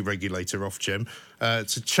the energy regulator, Ofgem,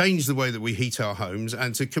 to change the way that we heat our homes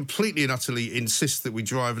and to completely and utterly insist that we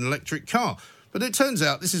drive an electric car. But it turns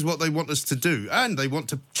out this is what they want us to do, and they want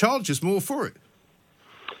to charge us more for it.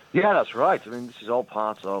 Yeah, that's right. I mean, this is all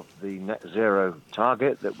part of the net zero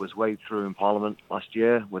target that was waved through in Parliament last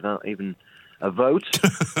year without even a vote.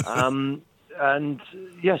 And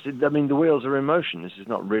yes, the wheels are in motion. This is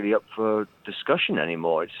not really up for discussion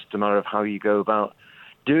anymore. It's just a matter of how you go about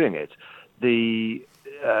doing it. The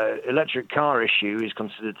electric car issue is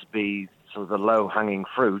considered to be sort of the low-hanging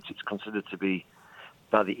fruit. It's considered to be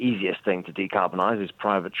about the easiest thing to decarbonise is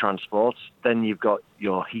private transport. Then you've got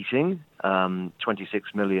your heating.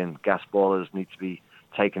 26 million gas boilers need to be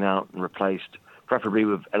taken out and replaced, preferably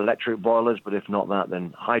with electric boilers, but if not that,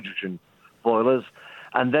 then hydrogen boilers.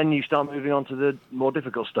 And then you start moving on to the more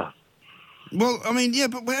difficult stuff. Well, I mean, yeah,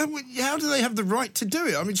 but how do they have the right to do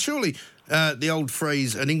it? I mean, surely the old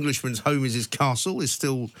phrase, an Englishman's home is his castle, is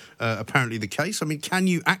still apparently the case. I mean, can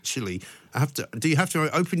you actually do you have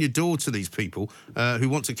to open your door to these people who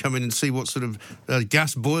want to come in and see what sort of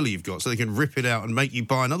gas boiler you've got so they can rip it out and make you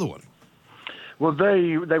buy another one? Well,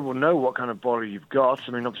 they will know what kind of boiler you've got.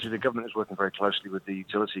 I mean, obviously the government is working very closely with the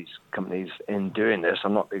utilities companies in doing this.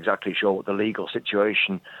 I'm not exactly sure what the legal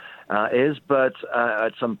situation is. But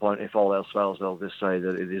at some point, if all else fails, they'll just say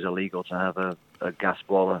that it is illegal to have a gas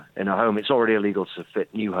boiler in a home. It's already illegal to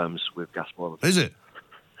fit new homes with gas boilers. Is it?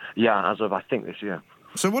 Yeah, as of, I think, this year.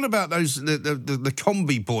 So what about those the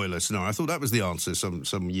combi boiler scenario? I thought that was the answer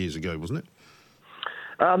some years ago, wasn't it?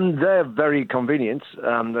 They're very convenient.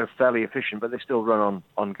 They're fairly efficient, but they still run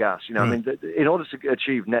on gas. I mean, in order to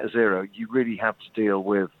achieve net zero, you really have to deal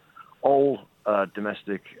with all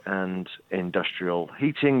domestic and industrial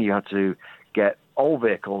heating. You have to get all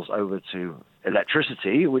vehicles over to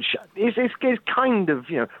electricity, which is kind of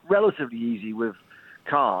relatively easy with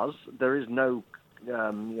cars. There is no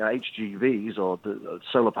HGVs or the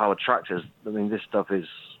solar-powered tractors. I mean, this stuff is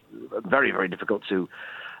very, very difficult to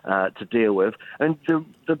deal with. And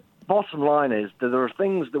the bottom line is that there are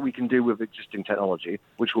things that we can do with existing technology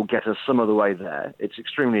which will get us some of the way there. It's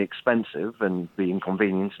extremely expensive and be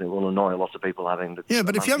inconvenient, and it will annoy a lot of people having the... Yeah,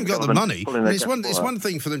 but if you haven't got the money, it's one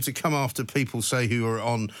thing for them to come after people, say, who are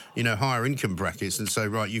on higher income brackets and say,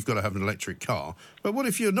 right, you've got to have an electric car. But what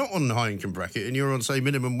if you're not on a high income bracket and you're on, say,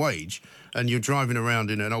 minimum wage and you're driving around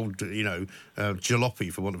in an old,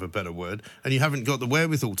 jalopy, for want of a better word, and you haven't got the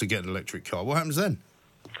wherewithal to get an electric car? What happens then?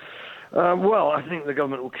 Well, I think the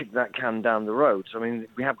government will kick that can down the road. I mean,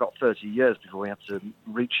 we have got 30 years before we have to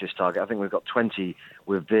reach this target. I think we've got 20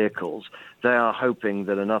 with vehicles. They are hoping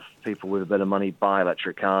that enough people with a bit of money buy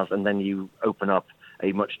electric cars, and then you open up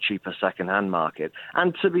a much cheaper second-hand market.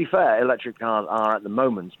 And to be fair, electric cars are at the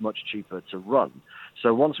moment much cheaper to run.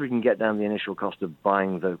 So once we can get down the initial cost of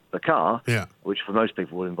buying the car, which for most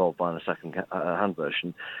people would involve buying a second-hand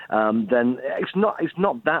version, then it's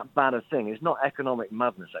not that bad a thing. It's not economic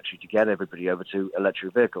madness, actually, to get everybody over to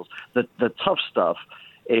electric vehicles. The tough stuff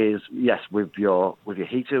is, yes, with your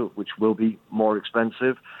heater, which will be more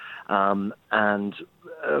expensive, and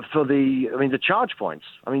for the charge points.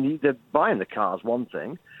 I mean, buying the car is one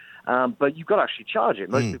thing, but you've got to actually charge it.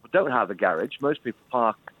 Most people don't have a garage. Most people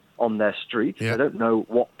park on their street. They don't know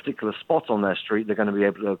what particular spot on their street they're going to be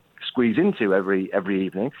able to squeeze into every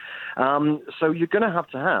evening. So you're going to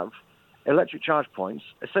have electric charge points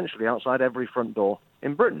essentially outside every front door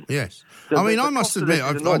in Britain. Yes. I mean, I must admit,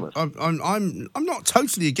 I'm not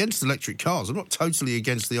totally against electric cars. I'm not totally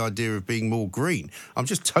against the idea of being more green. I'm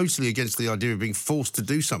just totally against the idea of being forced to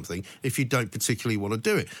do something if you don't particularly want to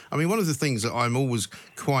do it. I mean, one of the things that I'm always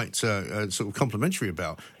quite sort of complimentary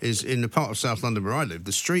about is in the part of South London where I live,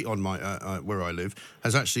 the street on my where I live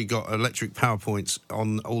has actually got electric power points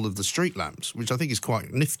on all of the street lamps, which I think is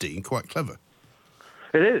quite nifty and quite clever.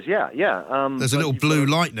 It is, yeah. There's a little blue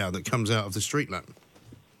light now that comes out of the street lamp.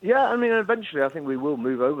 Yeah, I mean, eventually I think we will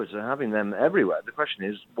move over to having them everywhere. The question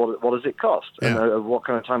is, what does it cost? And what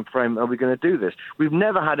kind of time frame are we going to do this? We've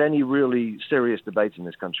never had any really serious debate in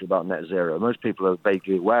this country about net zero. Most people are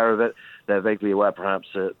vaguely aware of it. They're vaguely aware, perhaps,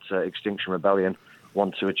 that Extinction Rebellion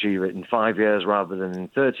want to achieve it in 5 years rather than in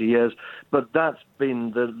 30 years. But that's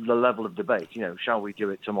been the level of debate. Shall we do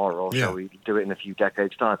it tomorrow or shall we do it in a few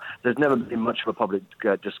decades' time? There's never been much of a public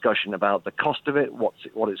discussion about the cost of it, what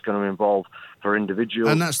it's going to involve for individuals.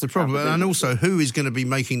 And that's the problem. And also, who is going to be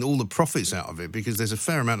making all the profits out of it? Because there's a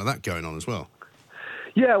fair amount of that going on as well.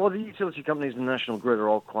 Yeah, well, the utility companies and National Grid are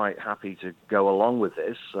all quite happy to go along with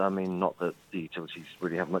this. I mean, not that the utilities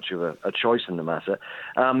really have much of a choice in the matter.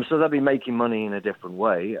 So they'll be making money in a different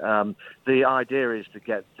way. The idea is to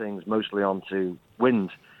get things mostly onto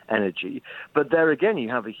wind energy. But there again, you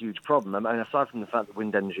have a huge problem. I mean, aside from the fact that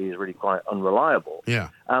wind energy is really quite unreliable,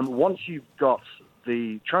 once you've got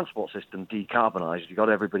the transport system decarbonised, you've got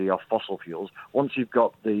everybody off fossil fuels, once you've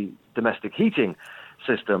got the domestic heating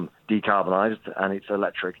system decarbonised and it's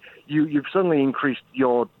electric, you've suddenly increased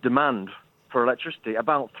your demand for electricity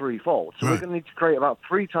about threefold. So we're going to need to create about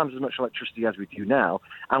 3 times as much electricity as we do now,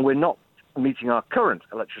 and we're not meeting our current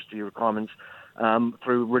electricity requirements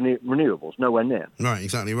through renewables, nowhere near. Right,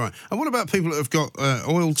 exactly right. And what about people that have got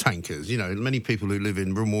oil tankers? Many people who live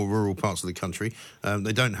in more rural parts of the country,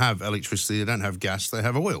 they don't have electricity, they don't have gas, they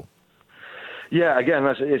have oil. Yeah, again,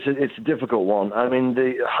 it's a difficult one. I mean,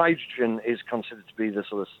 the hydrogen is considered to be the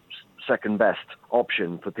sort of second best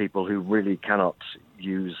option for people who really cannot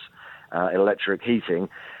use electric heating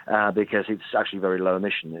because it's actually very low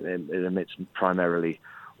emission. It emits primarily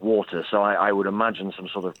water. So I would imagine some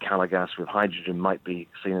sort of gas with hydrogen might be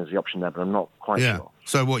seen as the option there, but I'm not quite sure.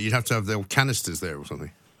 So what, you'd have to have the canisters there or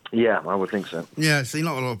something? Yeah, I would think so. Yeah, see,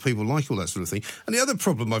 not a lot of people like all that sort of thing. And the other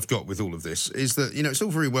problem I've got with all of this is that, it's all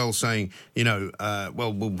very well saying,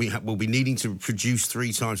 we'll be needing to produce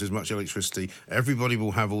 3 times as much electricity. Everybody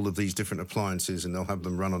will have all of these different appliances and they'll have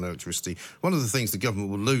them run on electricity. One of the things the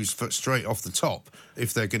government will lose straight off the top,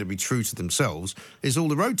 if they're going to be true to themselves, is all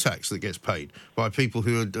the road tax that gets paid by people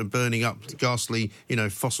who are burning up ghastly,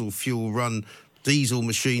 fossil fuel-run diesel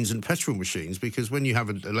machines and petrol machines, because when you have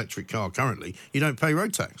an electric car currently, you don't pay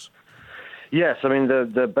road tax. Yes, I mean,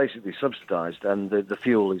 they're basically subsidised, and the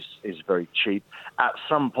fuel is very cheap. At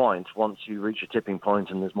some point, once you reach a tipping point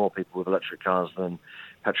and there's more people with electric cars than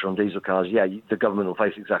petrol and diesel cars, the government will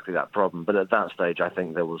face exactly that problem. But at that stage, I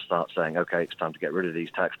think they will start saying, OK, it's time to get rid of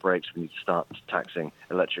these tax breaks. We need to start taxing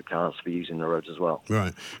electric cars for using the roads as well.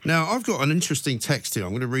 Right. Now, I've got an interesting text here.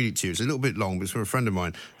 I'm going to read it to you. It's a little bit long, but it's from a friend of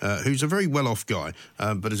mine who's a very well-off guy,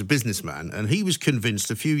 but is a businessman. And he was convinced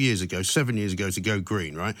 7 years ago, to go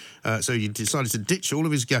green, right? So he decided to ditch all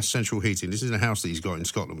of his gas central heating. This is a house that he's got in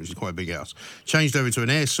Scotland, which is quite a big house. Changed over to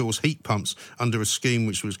an air source heat pumps under a scheme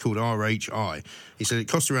which was called RHI. He said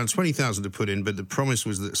it cost around $20,000 to put in, but the promise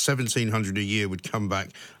was that $1,700 a year would come back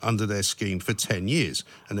under their scheme for 10 years,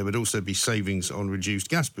 and there would also be savings on reduced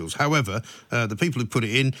gas bills. However, the people who put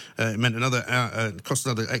it in, it meant cost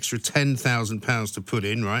another extra £10,000 to put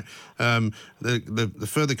in, right? The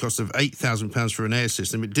further cost of £8,000 for an air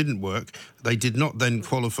system. It didn't work. They did not then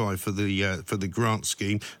qualify for the grant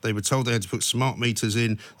scheme. They were told they had to put smart meters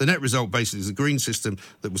in. The net result basically is the green system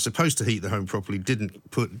that was supposed to heat the home properly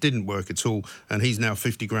didn't work at all, and he's now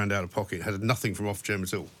 50 grand out of pocket. Had nothing from Ofgem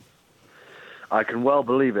at all. I can well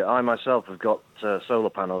believe it. I myself have got solar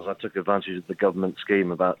panels. I took advantage of the government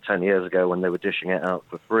scheme about 10 years ago when they were dishing it out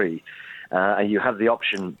for free. And you had the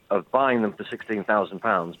option of buying them for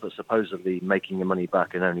 £16,000, but supposedly making your money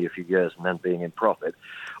back in only a few years and then being in profit.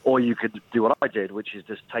 Or you could do what I did, which is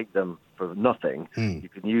just take them for nothing. You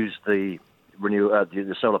can use the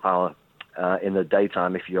solar power in the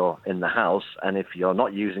daytime if you're in the house, and if you're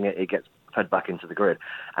not using it, it gets fed back into the grid.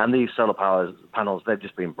 And these solar power panels, they've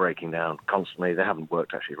just been breaking down constantly. They haven't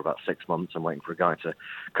worked actually for about 6 months. I'm waiting for a guy to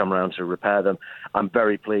come around to repair them. I'm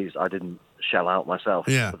very pleased I didn't shell out myself.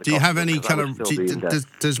 Yeah. Do you have any kind of...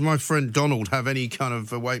 Does my friend Donald have any kind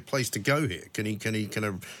of place to go here? Can he kind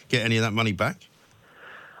of get any of that money back?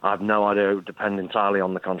 I have no idea. It would depend entirely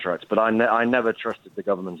on the contract. But I never trusted the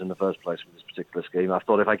government in the first place with this particular scheme. I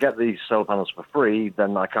thought if I get these solar panels for free,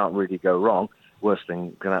 then I can't really go wrong. Worst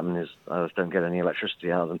thing can happen is I just don't get any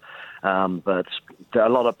electricity out of them. But a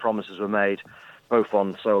lot of promises were made, both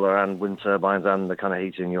on solar and wind turbines and the kind of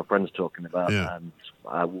heating your friend's talking about. Yeah. And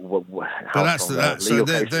so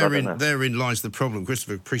therein lies the problem.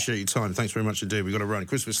 Christopher, appreciate your time. Thanks very much indeed. We've got to run.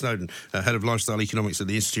 Christopher Snowden, Head of Lifestyle Economics at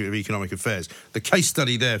the Institute of Economic Affairs. The case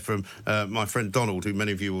study there from my friend Donald, who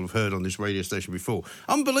many of you will have heard on this radio station before.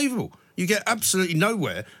 Unbelievable. You get absolutely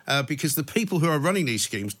nowhere because the people who are running these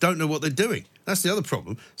schemes don't know what they're doing. That's the other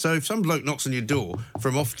problem. So if some bloke knocks on your door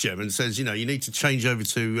from Ofgem and says, you need to change over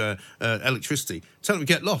to electricity, tell them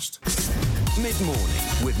to get lost. Mid-morning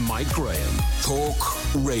with Mike Graham. Talk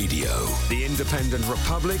Radio. The Independent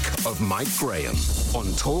Republic of Mike Graham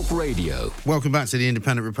on Talk Radio. Welcome back to the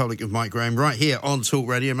Independent Republic of Mike Graham, right here on Talk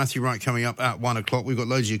Radio. Matthew Wright coming up at 1 o'clock. We've got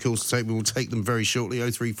loads of your calls to take. We will take them very shortly.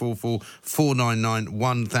 0344 499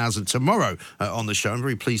 1000. Tomorrow on the show, I'm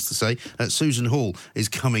very pleased to say, Susan Hall is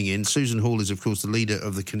coming in. Susan Hall is, of course, the leader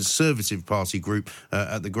of the Conservative Party group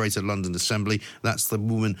at the Greater London Assembly. That's the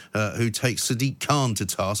woman who takes Sadiq Khan to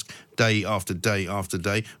task day after day after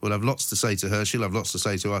day. We'll have lots to say to her. She'll have lots to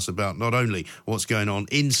say to us about not only what's going on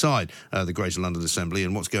inside the Greater London Assembly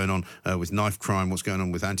and what's going on with knife crime, what's going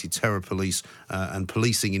on with anti-terror police and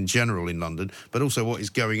policing in general in London, but also what is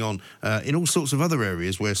going on in all sorts of other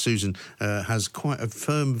areas where Susan has quite a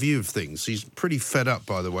firm view of things. She's pretty fed up,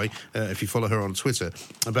 by the way, if you follow her on Twitter,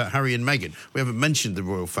 about Harry and Meghan. We haven't mentioned the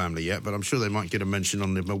royal family yet, but I'm sure they might get a mention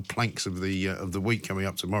on the planks of the week coming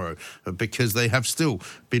up tomorrow because they have still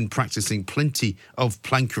been practising plenty of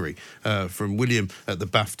plankery, from William at the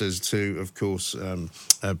BAFTAs to, of course,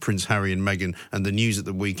 Prince Harry and Meghan, and the news at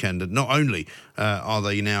the weekend. And not only are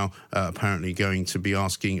they now apparently going to be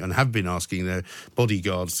asking, and have been asking, their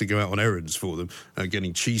bodyguards to go out on errands for them,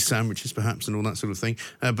 getting cheese sandwiches perhaps and all that sort of thing,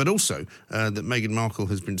 but also that Meghan Markle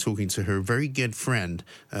has been talking to her very good friend,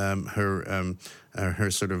 her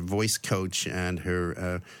sort of voice coach and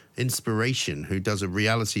her inspiration, who does a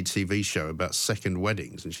reality TV show about second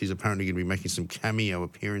weddings, and she's apparently going to be making some cameo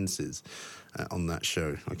appearances on that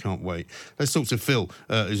show. I can't wait. Let's talk to Phil,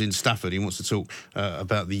 who's in Stafford. He wants to talk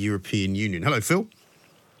about the European Union. Hello, Phil.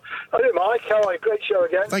 Hello, Mike. How are you? Great show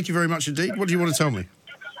again. Thank you very much indeed. What do you want to tell me?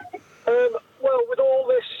 Well, with all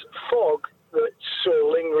this fog that's sort of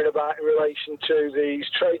lingering about in relation to these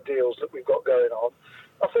trade deals that we've got going on.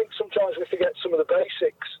 I think sometimes we forget some of the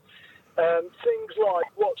basics. Things like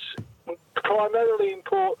what's primarily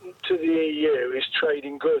important to the EU is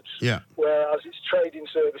trading goods, whereas it's trading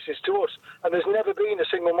services to us. And there's never been a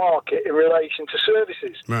single market in relation to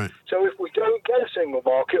services. Right. So if we don't get a single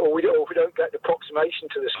market, or we don't get the approximation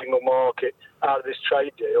to the single market out of this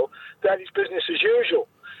trade deal, then it's business as usual.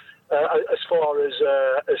 As far as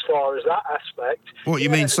that aspect. What you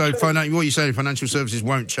mean? So, what you're saying? Financial services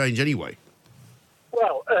won't change anyway.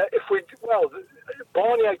 Well,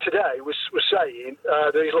 Barnier today was saying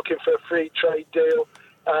that he's looking for a free trade deal,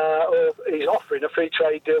 or he's offering a free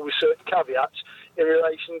trade deal with certain caveats in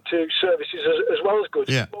relation to services as well as goods.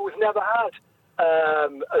 Yeah. But we've never had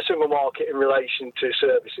a single market in relation to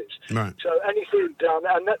services. Right. So anything down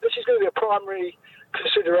there, and this is going to be a primary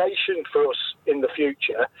consideration for us in the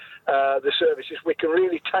future, the services. We can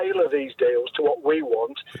really tailor these deals to what we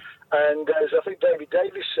want. And as I think David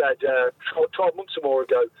Davis said 12 months or more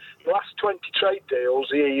ago, the last 20 trade deals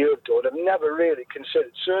the EU have done have never really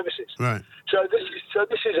considered services. Right. So this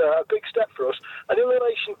is a big step for us. And in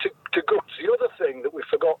relation to goods, the other thing that we've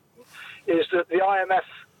forgotten is that the IMF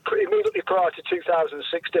immediately prior to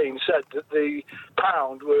 2016 said that the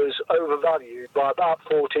pound was overvalued by about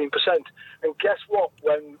 14%. And guess what?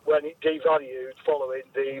 When it devalued following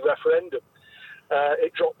the referendum,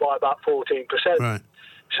 it dropped by about 14%. Right.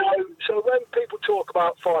 So when people talk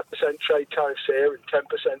about 5% trade tariffs here and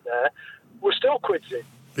 10% there, we're still quids in.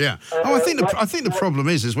 Yeah. I think the problem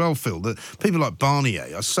is as well, Phil, that people like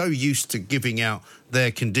Barnier are so used to giving out their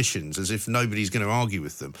conditions as if nobody's going to argue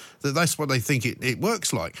with them, that's what they think it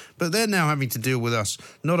works like. But they're now having to deal with us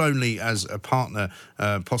not only as a partner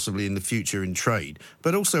possibly in the future in trade,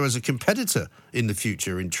 but also as a competitor in the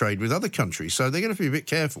future in trade with other countries. So they're going to have to be a bit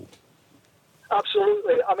careful.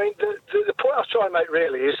 Absolutely. I mean, the point I was trying to make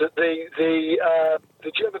really is that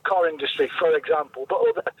the German car industry, for example, but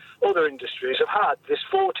other industries have had this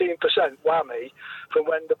 14% whammy from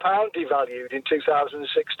when the pound devalued in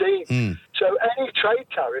 2016. So any trade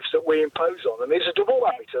tariffs that we impose on them is a double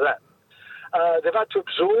whammy to them. They've had to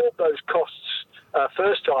absorb those costs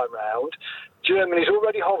first time round. Germany's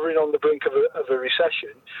already hovering on the brink of a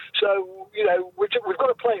recession. So, we've got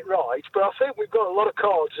to play it right, but I think we've got a lot of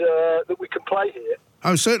cards that we can play here.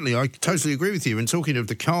 Oh, certainly. I totally agree with you. And talking of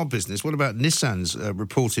the car business, what about Nissan's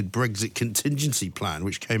reported Brexit contingency plan,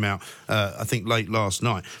 which came out, I think, late last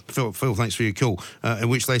night? Phil, thanks for your call, in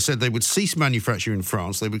which they said they would cease manufacturing in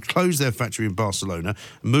France, they would close their factory in Barcelona,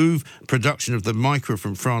 move production of the Micra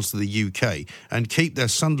from France to the UK, and keep their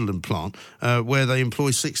Sunderland plant, where they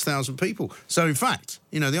employ 6,000 people. So, in fact,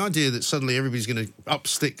 the idea that suddenly everybody's going to up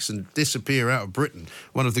sticks and disappear out of Britain,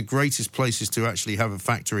 one of the greatest places to actually have a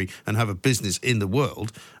factory and have a business in the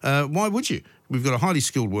world, why would you? We've got a highly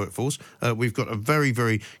skilled workforce. We've got a very,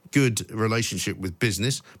 very good relationship with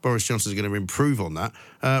business. Boris Johnson's going to improve on that.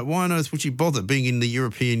 Why on earth would you bother being in the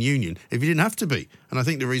European Union if you didn't have to be? And I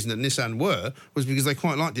think the reason that Nissan were was because they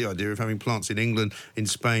quite liked the idea of having plants in England, in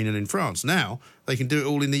Spain and in France. Now they can do it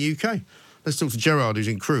all in the UK. Let's talk to Gerard, who's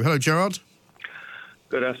in Crewe. Hello, Gerard.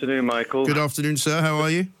 Good afternoon, Michael. Good afternoon, sir. How are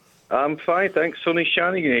you? I'm fine, thanks. Sun is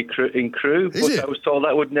shining in Crewe, but I was told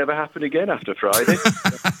that would never happen again after Friday.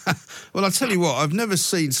 Well, I'll tell you what, I've never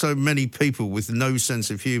seen so many people with no sense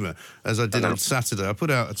of humour as I did on Saturday. I put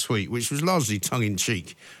out a tweet, which was largely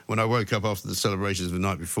tongue-in-cheek, when I woke up after the celebrations of the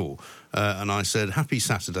night before, and I said, "Happy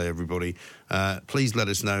Saturday, everybody. Please let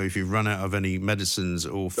us know if you've run out of any medicines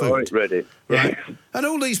or food." All right, ready. Right? And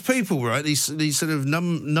all these people, right, these sort of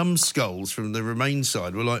numbskulls from the Remain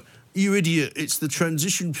side were like, "You idiot, it's the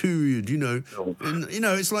transition period, Oh. And,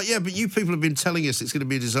 it's like, yeah, but you people have been telling us it's going to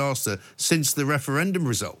be a disaster since the referendum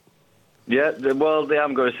result. Yeah, well, they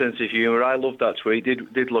haven't got a sense of humour. I loved that tweet.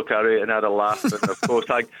 Did look at it and had a laugh. And of course,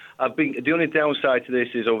 I've been. The only downside to this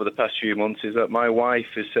is over the past few months is that my wife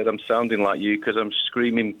has said I'm sounding like you because I'm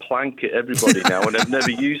screaming plank at everybody now, and I've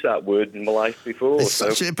never used that word in my life before.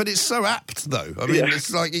 But it's so apt, though. I mean,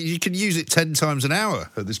 It's like you can use it 10 times an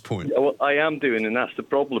hour at this point. Yeah, well, I am doing, and that's the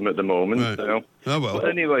problem at the moment. Right. So. Oh well. But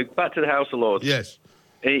anyway, back to the House of Lords. Yes.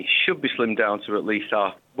 It should be slimmed down to at least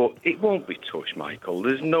half, but it won't be touched, Michael.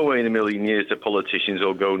 There's no way in a million years the politicians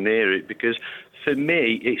will go near it, because for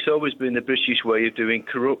me, it's always been the British way of doing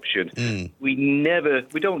corruption. We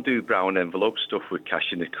don't do brown envelope stuff with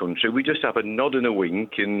cash in the country. We just have a nod and a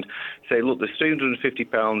wink and say, look, there's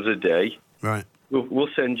 £350 a day. Right. We'll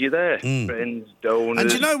send you there, friends, donors. And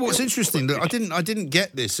do you know what's interesting? That I didn't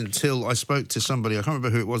get this until I spoke to somebody. I can't remember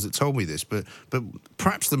who it was that told me this, but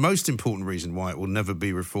perhaps the most important reason why it will never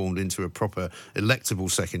be reformed into a proper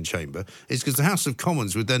electable second chamber is because the House of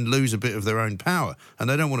Commons would then lose a bit of their own power, and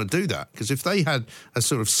they don't want to do that, because if they had a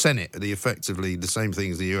sort of Senate, effectively the same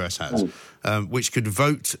thing as the US has, which could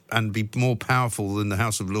vote and be more powerful than the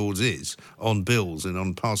House of Lords is on bills and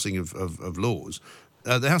on passing of laws,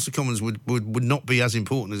 the House of Commons would not be as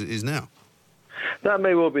important as it is now. That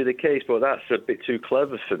may well be the case, but that's a bit too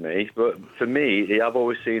clever for me. But for me, I've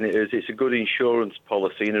always seen it as it's a good insurance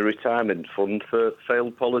policy and a retirement fund for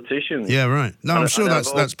failed politicians. Yeah, right. No, I'm sure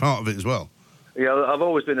that's part of it as well. Yeah, I've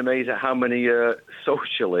always been amazed at how many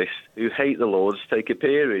socialists who hate the Lords take a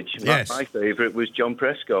peerage. Yes. My favourite was John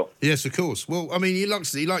Prescott. Yes, of course. Well, I mean, he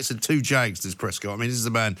likes the two Jags, does Prescott. I mean, this is the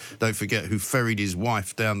man, don't forget, who ferried his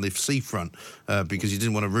wife down the seafront because he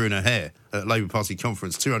didn't want to ruin her hair at Labour Party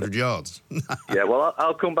conference, 200 yards. Yeah, well,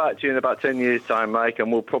 I'll come back to you in about 10 years' time, Mike, and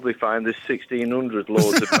we'll probably find there's 1,600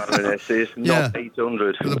 Lords and Baronesses, not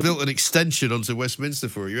 800. Well, they built an extension onto Westminster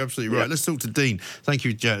for it. You're absolutely right. Let's talk to Dean. Thank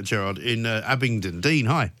you, Gerard, in Abingdon. Dean,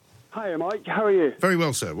 hi. Hi, Mike. How are you? Very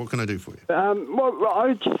well, sir. What can I do for you? Well,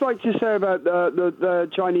 I'd just like to say about the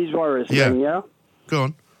Chinese virus thing, yeah?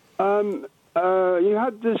 Go on. You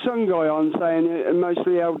had the Sun guy on saying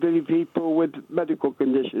mostly elderly people with medical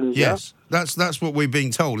conditions, Yes. Yeah? That's what we're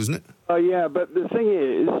being told, isn't it? Yeah, but the thing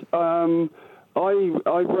is,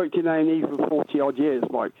 I've worked in A&E for 40-odd years,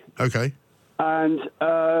 Mike. Okay. And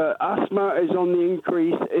asthma is on the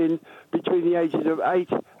increase in between the ages of 8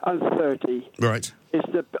 and 30. Right.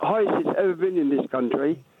 It's the highest it's ever been in this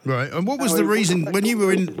country. Right. And what was the reason when you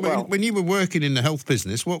were when you were working in the health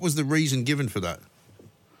business? What was the reason given for that?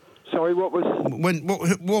 Sorry, what was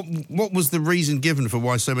what was the reason given for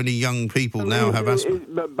why so many young people now have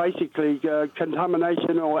asthma? Basically,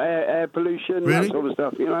 contamination or air pollution, really? That sort of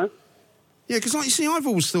stuff. You know. Yeah, because you see, I've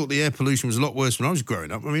always thought the air pollution was a lot worse when I was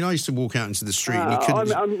growing up. I mean, I used to walk out into the street and you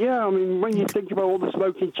couldn't... I mean, when you think about all the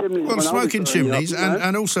smoking chimneys... Well, smoking chimneys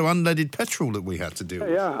and also unleaded petrol that we had to deal with.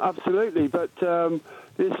 Yeah, absolutely. But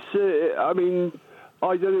this, I mean,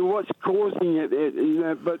 I don't know what's causing it, you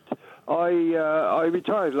know, but I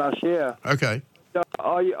retired last year. Okay.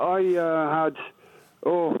 I had,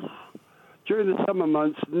 during the summer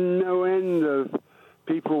months, no end of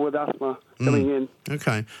people with asthma coming in.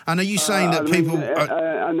 Okay. And are you saying that people...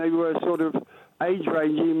 and they were sort of... Age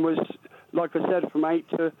ranging was, like I said, from 8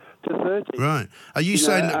 to 30. Right. Are you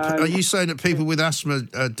saying that people with asthma,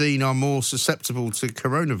 Dean, are more susceptible to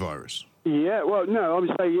coronavirus? Yeah, well, no, I'm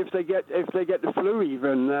saying if they get the flu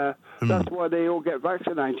even, that's why they all get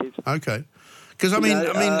vaccinated. Okay. Because,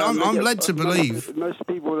 I'm led to believe... Most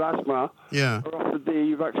people with asthma are offered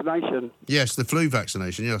the vaccination. Yes, the flu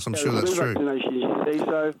vaccination, yes, I'm sure that's true. Vaccination, you see,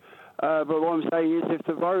 so... but what I'm saying is if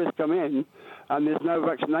the virus come in and there's no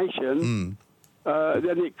vaccination,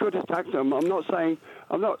 then it could attack them. I'm not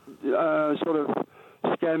sort of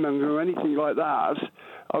scaremonger or anything like that.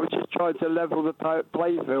 I was just trying to level the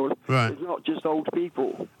playing field. Right. It's not just old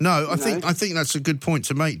people. No, I think that's a good point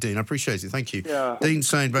to make, Dean. I appreciate it. Thank you. Yeah. Dean's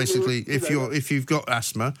saying basically if you've got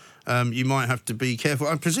asthma, you might have to be careful.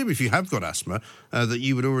 I presume if you have got asthma, that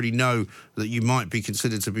you would already know that you might be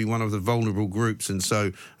considered to be one of the vulnerable groups, and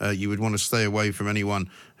so you would want to stay away from anyone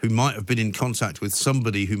who might have been in contact with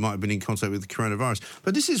somebody who might have been in contact with the coronavirus.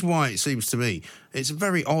 But this is why it seems to me it's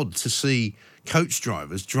very odd to see coach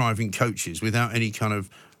drivers driving coaches without any kind of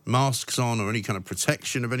masks on or any kind of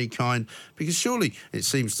protection of any kind, because surely it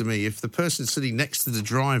seems to me if the person sitting next to the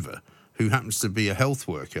driver, who happens to be a health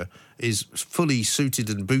worker, is fully suited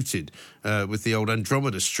and booted with the old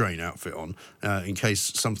Andromeda strain outfit on in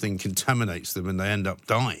case something contaminates them and they end up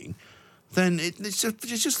dying, then it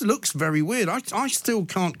just looks very weird. I still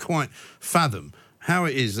can't quite fathom how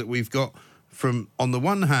it is that we've got, from, on the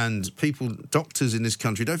one hand, doctors in this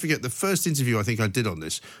country. Don't forget, the first interview I think I did on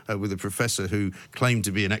this with a professor who claimed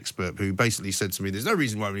to be an expert, who basically said to me, there's no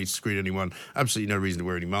reason why we need to screen anyone, absolutely no reason to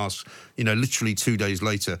wear any masks. You know, literally 2 days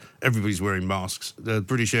later, everybody's wearing masks. The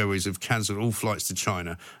British Airways have cancelled all flights to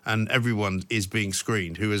China, and everyone is being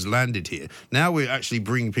screened who has landed here. Now we're actually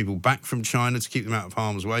bringing people back from China to keep them out of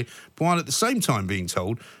harm's way, while at the same time being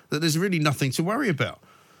told that there's really nothing to worry about.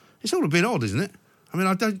 It's all a bit odd, isn't it? I mean,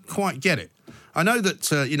 I don't quite get it. I know that,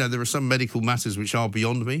 there are some medical matters which are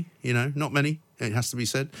beyond me, not many, it has to be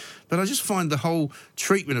said. But I just find the whole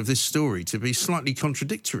treatment of this story to be slightly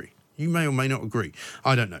contradictory. You may or may not agree.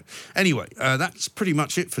 I don't know. Anyway, that's pretty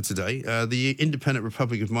much it for today. The Independent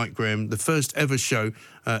Republic of Mike Graham, the first ever show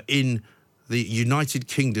in the United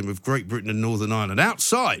Kingdom of Great Britain and Northern Ireland,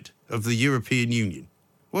 outside of the European Union.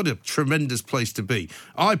 What a tremendous place to be.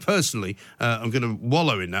 I personally am going to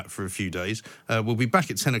wallow in that for a few days. We'll be back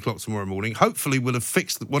at 10 o'clock tomorrow morning. Hopefully we'll have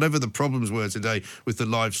fixed whatever the problems were today with the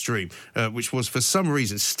live stream, which was for some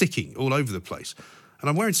reason sticking all over the place. And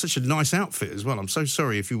I'm wearing such a nice outfit as well. I'm so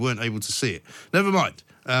sorry if you weren't able to see it. Never mind.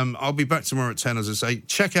 I'll be back tomorrow at 10, as I say.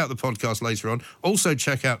 Check out the podcast later on. Also,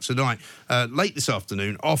 check out tonight, late this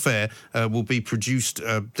afternoon, off air, will be produced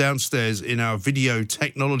downstairs in our video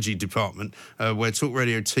technology department, where Talk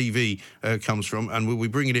Radio TV comes from. And we'll be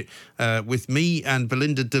bringing it with me and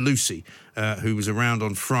Belinda DeLucy, who was around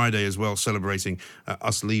on Friday as well, celebrating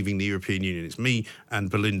us leaving the European Union. It's me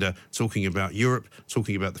and Belinda talking about Europe,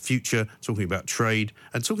 talking about the future, talking about trade,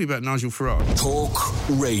 and talking about Nigel Farage. Talk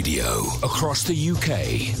Radio. Across the UK.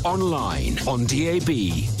 Online, on DAB,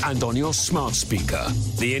 and on your smart speaker.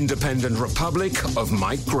 The Independent Republic of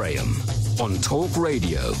Mike Graham on Talk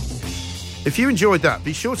Radio. If you enjoyed that,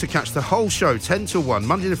 be sure to catch the whole show 10 till 1,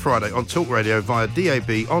 Monday to Friday on Talk Radio via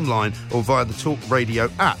DAB, online, or via the Talk Radio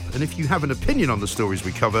app. And if you have an opinion on the stories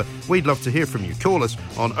we cover, we'd love to hear from you. Call us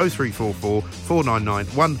on 0344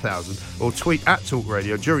 499 1000 or tweet at Talk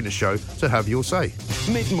Radio during the show to have your say.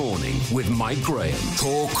 Mid-morning with Mike Graham.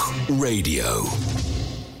 Talk Radio.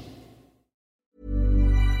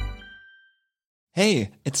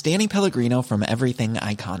 Hey, it's Danny Pellegrino from Everything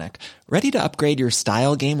Iconic. Ready to upgrade your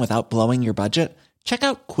style game without blowing your budget? Check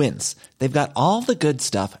out Quince. They've got all the good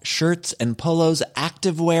stuff, shirts and polos,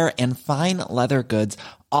 activewear, and fine leather goods,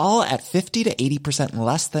 all at 50 to 80%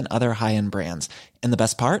 less than other high-end brands. And the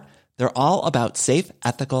best part? They're all about safe,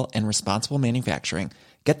 ethical, and responsible manufacturing.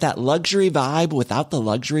 Get that luxury vibe without the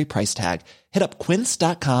luxury price tag. Hit up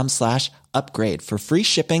quince.com/upgrade for free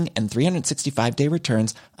shipping and 365-day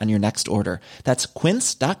returns on your next order. That's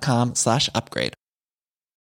quince.com/upgrade.